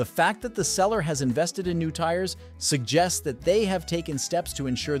 The fact that the seller has invested in new tires suggests that they have taken steps to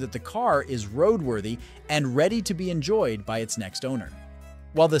ensure that the car is roadworthy and ready to be enjoyed by its next owner.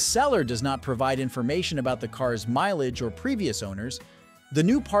 While the seller does not provide information about the car's mileage or previous owners, the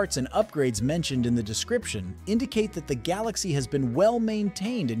new parts and upgrades mentioned in the description indicate that the Galaxie has been well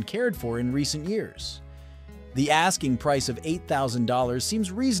maintained and cared for in recent years. The asking price of $8,000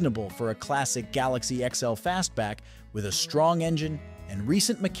 seems reasonable for a classic Galaxie XL Fastback with a strong engine and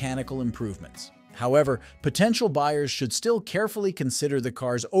recent mechanical improvements. However, potential buyers should still carefully consider the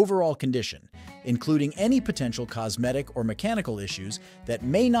car's overall condition, including any potential cosmetic or mechanical issues that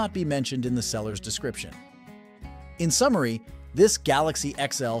may not be mentioned in the seller's description. In summary, this Galaxie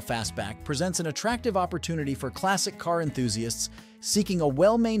XL Fastback presents an attractive opportunity for classic car enthusiasts seeking a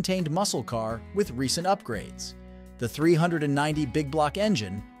well-maintained muscle car with recent upgrades. The 390 big block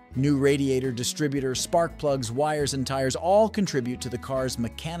engine, new radiator, distributor, spark plugs, wires, and tires all contribute to the car's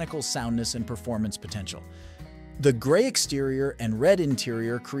mechanical soundness and performance potential. The gray exterior and red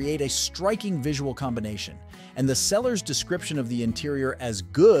interior create a striking visual combination, and the seller's description of the interior as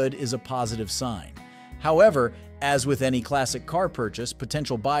good is a positive sign. However, as with any classic car purchase,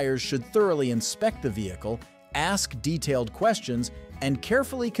 potential buyers should thoroughly inspect the vehicle, ask detailed questions, and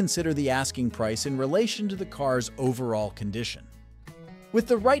carefully consider the asking price in relation to the car's overall condition. With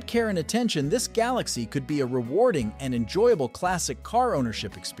the right care and attention, this Galaxie could be a rewarding and enjoyable classic car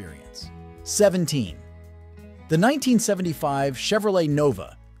ownership experience. 17. The 1975 Chevrolet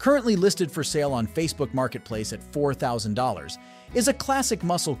Nova, currently listed for sale on Facebook Marketplace at $4,000, is a classic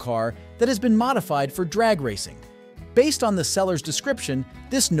muscle car that has been modified for drag racing. Based on the seller's description,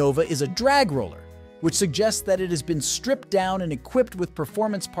 this Nova is a drag roller, which suggests that it has been stripped down and equipped with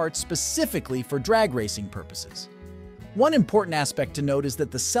performance parts specifically for drag racing purposes. One important aspect to note is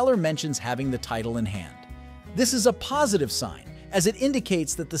that the seller mentions having the title in hand. This is a positive sign, as it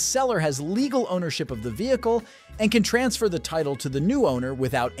indicates that the seller has legal ownership of the vehicle and can transfer the title to the new owner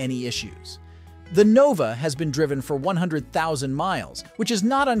without any issues. The Nova has been driven for 100,000 miles, which is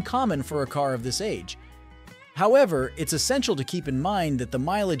not uncommon for a car of this age. However, it's essential to keep in mind that the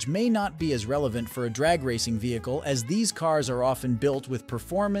mileage may not be as relevant for a drag racing vehicle, as these cars are often built with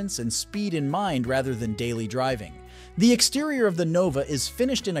performance and speed in mind rather than daily driving. The exterior of the Nova is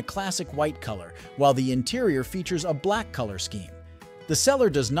finished in a classic white color, while the interior features a black color scheme. The seller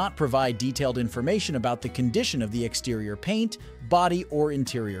does not provide detailed information about the condition of the exterior paint, body, or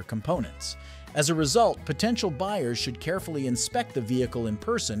interior components. As a result, potential buyers should carefully inspect the vehicle in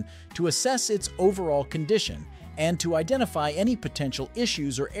person to assess its overall condition and to identify any potential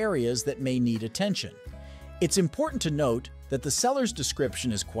issues or areas that may need attention. It's important to note that the seller's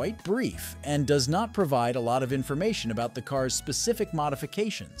description is quite brief and does not provide a lot of information about the car's specific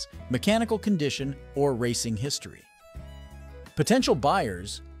modifications, mechanical condition, or racing history. Potential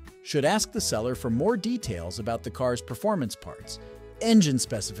buyers should ask the seller for more details about the car's performance parts, engine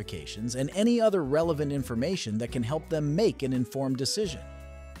specifications, and any other relevant information that can help them make an informed decision.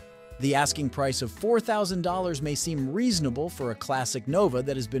 The asking price of $4,000 may seem reasonable for a classic Nova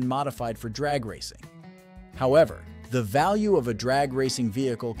that has been modified for drag racing. However, the value of a drag racing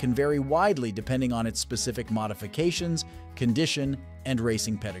vehicle can vary widely depending on its specific modifications, condition, and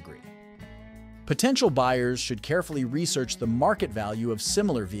racing pedigree. Potential buyers should carefully research the market value of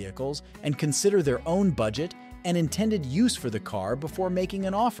similar vehicles and consider their own budget and intended use for the car before making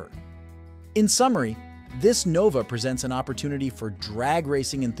an offer. In summary, this Nova presents an opportunity for drag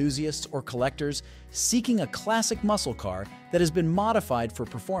racing enthusiasts or collectors seeking a classic muscle car that has been modified for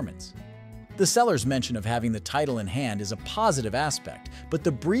performance. The seller's mention of having the title in hand is a positive aspect, but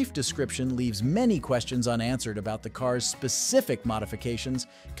the brief description leaves many questions unanswered about the car's specific modifications,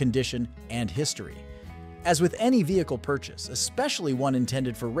 condition, and history. As with any vehicle purchase, especially one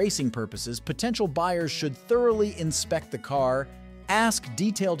intended for racing purposes, potential buyers should thoroughly inspect the car, ask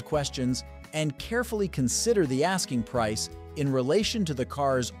detailed questions, and carefully consider the asking price in relation to the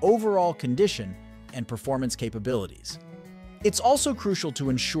car's overall condition and performance capabilities. It's also crucial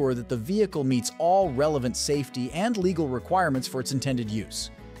to ensure that the vehicle meets all relevant safety and legal requirements for its intended use.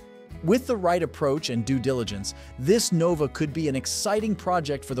 With the right approach and due diligence, this Nova could be an exciting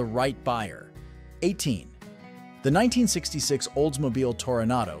project for the right buyer. 18. The 1966 Oldsmobile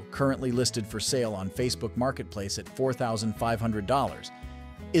Toronado, currently listed for sale on Facebook Marketplace at $4,500,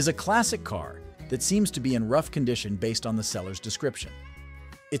 is a classic car that seems to be in rough condition based on the seller's description.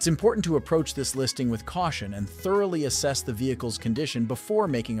 It's important to approach this listing with caution and thoroughly assess the vehicle's condition before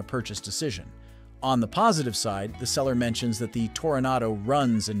making a purchase decision. On the positive side, the seller mentions that the Toronado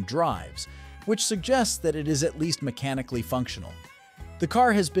runs and drives, which suggests that it is at least mechanically functional. The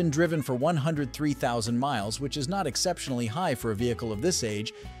car has been driven for 103,000 miles, which is not exceptionally high for a vehicle of this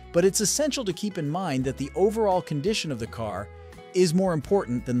age, but it's essential to keep in mind that the overall condition of the car is more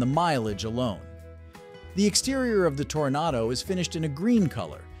important than the mileage alone. The exterior of the Toronado is finished in a green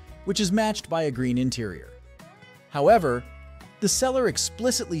color, which is matched by a green interior. However, the seller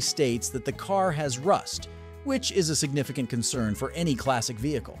explicitly states that the car has rust, which is a significant concern for any classic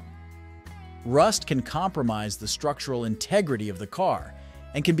vehicle. Rust can compromise the structural integrity of the car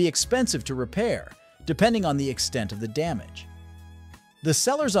and can be expensive to repair, depending on the extent of the damage. The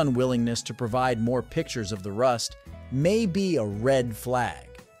seller's unwillingness to provide more pictures of the rust may be a red flag,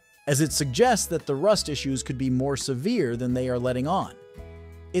 as it suggests that the rust issues could be more severe than they are letting on.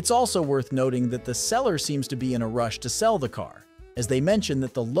 It's also worth noting that the seller seems to be in a rush to sell the car, as they mention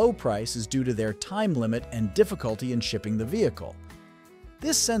that the low price is due to their time limit and difficulty in shipping the vehicle.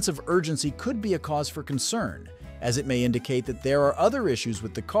 This sense of urgency could be a cause for concern, as it may indicate that there are other issues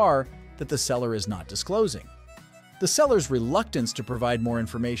with the car that the seller is not disclosing. The seller's reluctance to provide more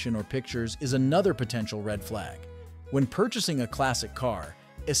information or pictures is another potential red flag. When purchasing a classic car,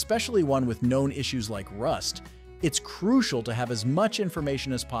 especially one with known issues like rust, it's crucial to have as much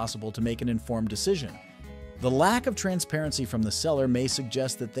information as possible to make an informed decision. The lack of transparency from the seller may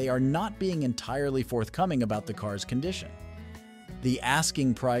suggest that they are not being entirely forthcoming about the car's condition. The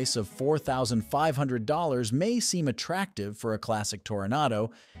asking price of $4,500 may seem attractive for a classic Toronado,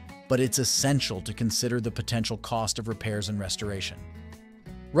 but it's essential to consider the potential cost of repairs and restoration.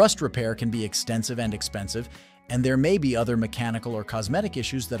 Rust repair can be extensive and expensive, and there may be other mechanical or cosmetic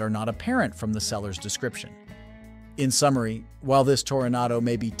issues that are not apparent from the seller's description. In summary, while this Toronado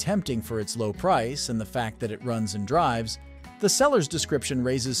may be tempting for its low price and the fact that it runs and drives, the seller's description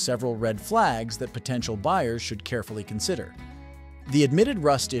raises several red flags that potential buyers should carefully consider. The admitted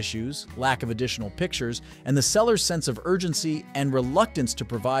rust issues, lack of additional pictures, and the seller's sense of urgency and reluctance to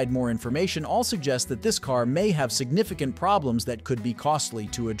provide more information all suggest that this car may have significant problems that could be costly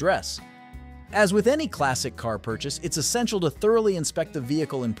to address. As with any classic car purchase, it's essential to thoroughly inspect the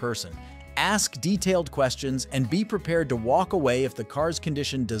vehicle in person, ask detailed questions, and be prepared to walk away if the car's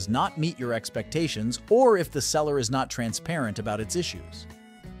condition does not meet your expectations or if the seller is not transparent about its issues.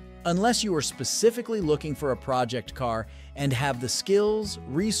 Unless you are specifically looking for a project car and have the skills,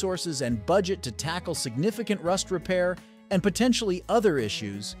 resources, and budget to tackle significant rust repair and potentially other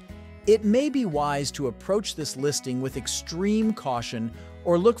issues, it may be wise to approach this listing with extreme caution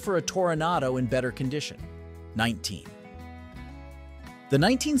or look for a Toronado in better condition. 19. The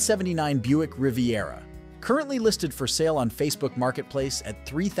 1979 Buick Riviera, currently listed for sale on Facebook Marketplace at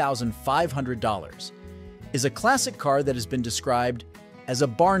 $3,500, is a classic car that has been described as a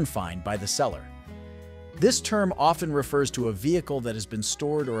barn find by the seller. This term often refers to a vehicle that has been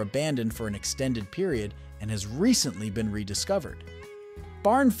stored or abandoned for an extended period and has recently been rediscovered.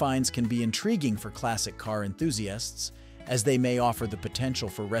 Barn finds can be intriguing for classic car enthusiasts, as they may offer the potential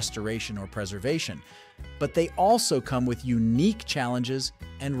for restoration or preservation, but they also come with unique challenges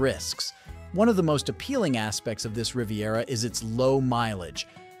and risks. One of the most appealing aspects of this Riviera is its low mileage.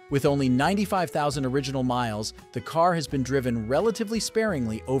 With only 95,000 original miles, the car has been driven relatively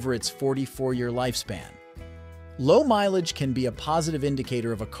sparingly over its 44-year lifespan. Low mileage can be a positive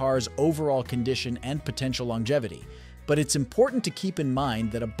indicator of a car's overall condition and potential longevity, but it's important to keep in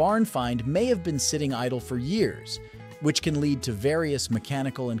mind that a barn find may have been sitting idle for years, which can lead to various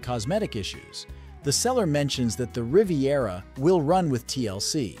mechanical and cosmetic issues. The seller mentions that the Riviera will run with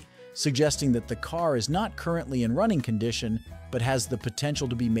TLC, suggesting that the car is not currently in running condition, but has the potential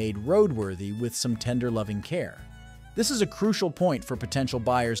to be made roadworthy with some tender loving care. This is a crucial point for potential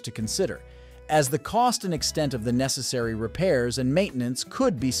buyers to consider, as the cost and extent of the necessary repairs and maintenance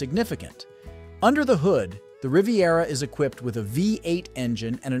could be significant. Under the hood, the Riviera is equipped with a V8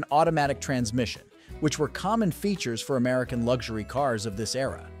 engine and an automatic transmission, which were common features for American luxury cars of this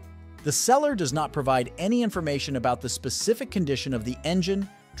era. The seller does not provide any information about the specific condition of the engine,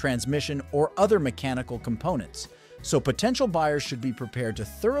 transmission, or other mechanical components, so potential buyers should be prepared to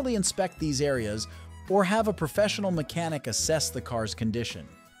thoroughly inspect these areas or have a professional mechanic assess the car's condition.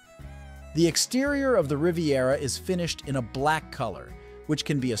 The exterior of the Riviera is finished in a black color, which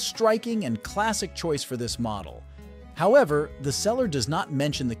can be a striking and classic choice for this model. However, the seller does not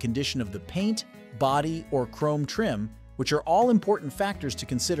mention the condition of the paint, body, or chrome trim, which are all important factors to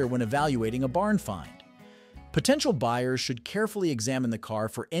consider when evaluating a barn find. Potential buyers should carefully examine the car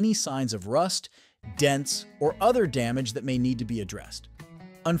for any signs of rust, dents, or other damage that may need to be addressed.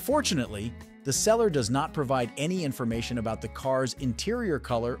 Unfortunately, the seller does not provide any information about the car's interior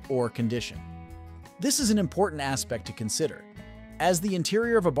color or condition. This is an important aspect to consider, as the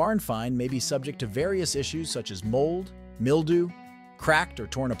interior of a barn find may be subject to various issues such as mold, mildew, cracked or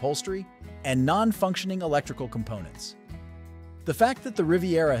torn upholstery, and non-functioning electrical components. The fact that the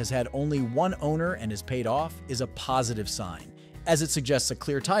Riviera has had only one owner and is paid off is a positive sign, as it suggests a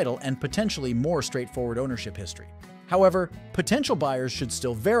clear title and potentially more straightforward ownership history. However, potential buyers should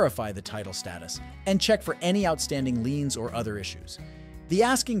still verify the title status and check for any outstanding liens or other issues. The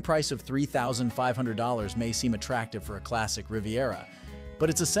asking price of $3,500 may seem attractive for a classic Riviera, but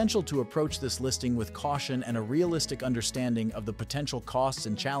it's essential to approach this listing with caution and a realistic understanding of the potential costs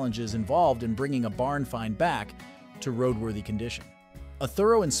and challenges involved in bringing a barn find back to roadworthy condition. A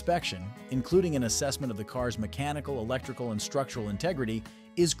thorough inspection, including an assessment of the car's mechanical, electrical, and structural integrity,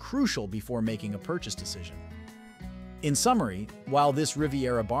 is crucial before making a purchase decision. In summary, while this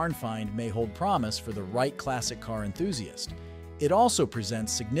Riviera barn find may hold promise for the right classic car enthusiast, it also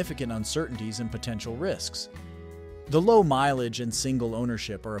presents significant uncertainties and potential risks. The low mileage and single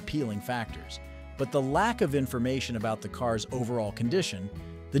ownership are appealing factors, but the lack of information about the car's overall condition,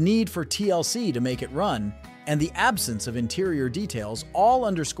 the need for TLC to make it run, and the absence of interior details all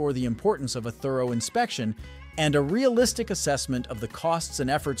underscore the importance of a thorough inspection and a realistic assessment of the costs and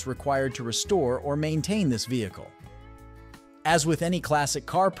efforts required to restore or maintain this vehicle. As with any classic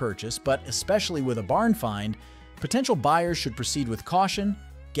car purchase, but especially with a barn find, potential buyers should proceed with caution,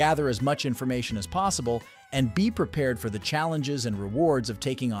 gather as much information as possible, and be prepared for the challenges and rewards of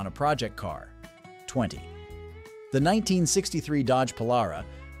taking on a project car. 20. The 1963 Dodge Polara,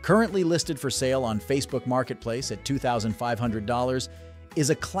 currently listed for sale on Facebook Marketplace at $2,500,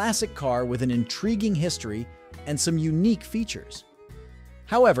 is a classic car with an intriguing history and some unique features.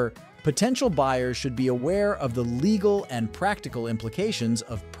 However, potential buyers should be aware of the legal and practical implications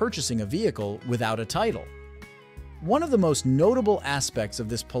of purchasing a vehicle without a title. One of the most notable aspects of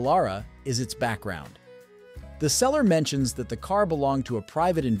this Polara is its background. The seller mentions that the car belonged to a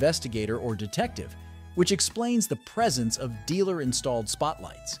private investigator or detective, which explains the presence of dealer-installed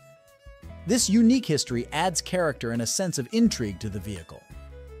spotlights. This unique history adds character and a sense of intrigue to the vehicle,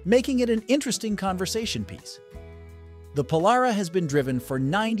 making it an interesting conversation piece. The Polara has been driven for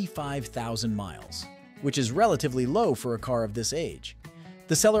 95,000 miles, which is relatively low for a car of this age.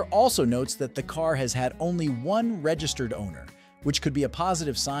 The seller also notes that the car has had only one registered owner, which could be a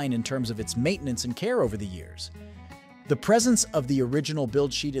positive sign in terms of its maintenance and care over the years. The presence of the original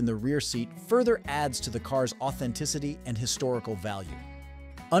build sheet in the rear seat further adds to the car's authenticity and historical value.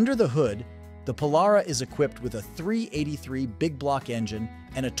 Under the hood, the Polara is equipped with a 383 big block engine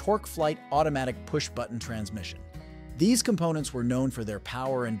and a TorqueFlite automatic push-button transmission. These components were known for their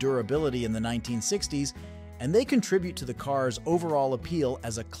power and durability in the 1960s, and they contribute to the car's overall appeal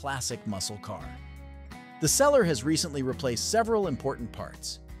as a classic muscle car. The seller has recently replaced several important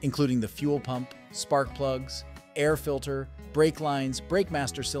parts, including the fuel pump, spark plugs, air filter, brake lines, brake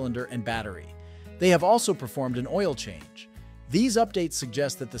master cylinder, and battery. They have also performed an oil change. These updates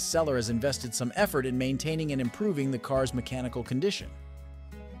suggest that the seller has invested some effort in maintaining and improving the car's mechanical condition.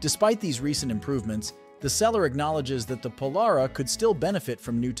 Despite these recent improvements, the seller acknowledges that the Polara could still benefit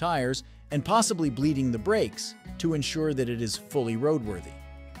from new tires and possibly bleeding the brakes to ensure that it is fully roadworthy.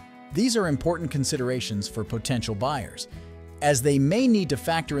 These are important considerations for potential buyers, as they may need to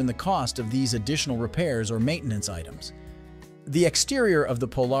factor in the cost of these additional repairs or maintenance items. The exterior of the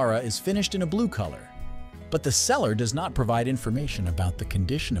Polara is finished in a blue color, but the seller does not provide information about the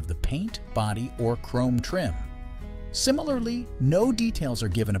condition of the paint, body, or chrome trim. Similarly, no details are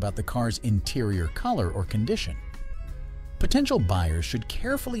given about the car's interior color or condition. Potential buyers should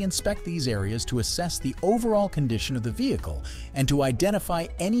carefully inspect these areas to assess the overall condition of the vehicle and to identify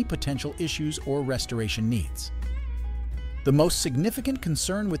any potential issues or restoration needs. The most significant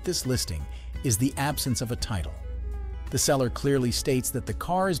concern with this listing is the absence of a title. The seller clearly states that the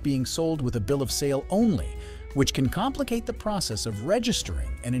car is being sold with a bill of sale only, which can complicate the process of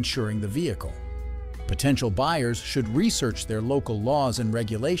registering and insuring the vehicle. Potential buyers should research their local laws and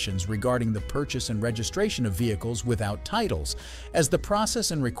regulations regarding the purchase and registration of vehicles without titles, as the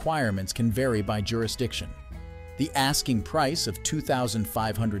process and requirements can vary by jurisdiction. The asking price of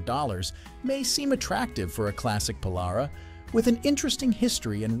 $2,500 may seem attractive for a classic Polara, with an interesting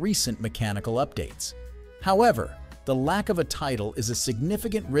history and recent mechanical updates. However, the lack of a title is a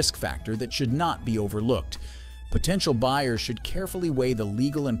significant risk factor that should not be overlooked. Potential buyers should carefully weigh the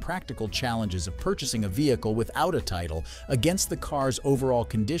legal and practical challenges of purchasing a vehicle without a title against the car's overall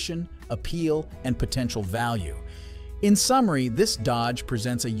condition, appeal, and potential value. In summary, this Dodge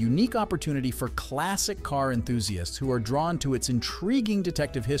presents a unique opportunity for classic car enthusiasts who are drawn to its intriguing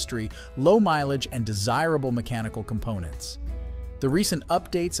detective history, low mileage, and desirable mechanical components. The recent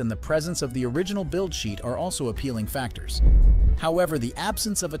updates and the presence of the original build sheet are also appealing factors. However, the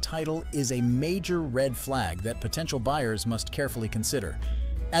absence of a title is a major red flag that potential buyers must carefully consider.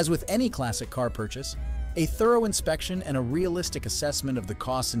 As with any classic car purchase, a thorough inspection and a realistic assessment of the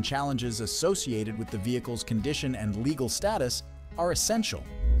costs and challenges associated with the vehicle's condition and legal status are essential.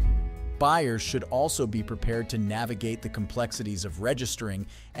 Buyers should also be prepared to navigate the complexities of registering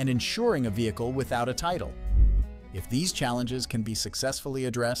and insuring a vehicle without a title. If these challenges can be successfully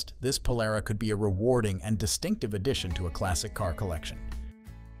addressed, this Polara could be a rewarding and distinctive addition to a classic car collection.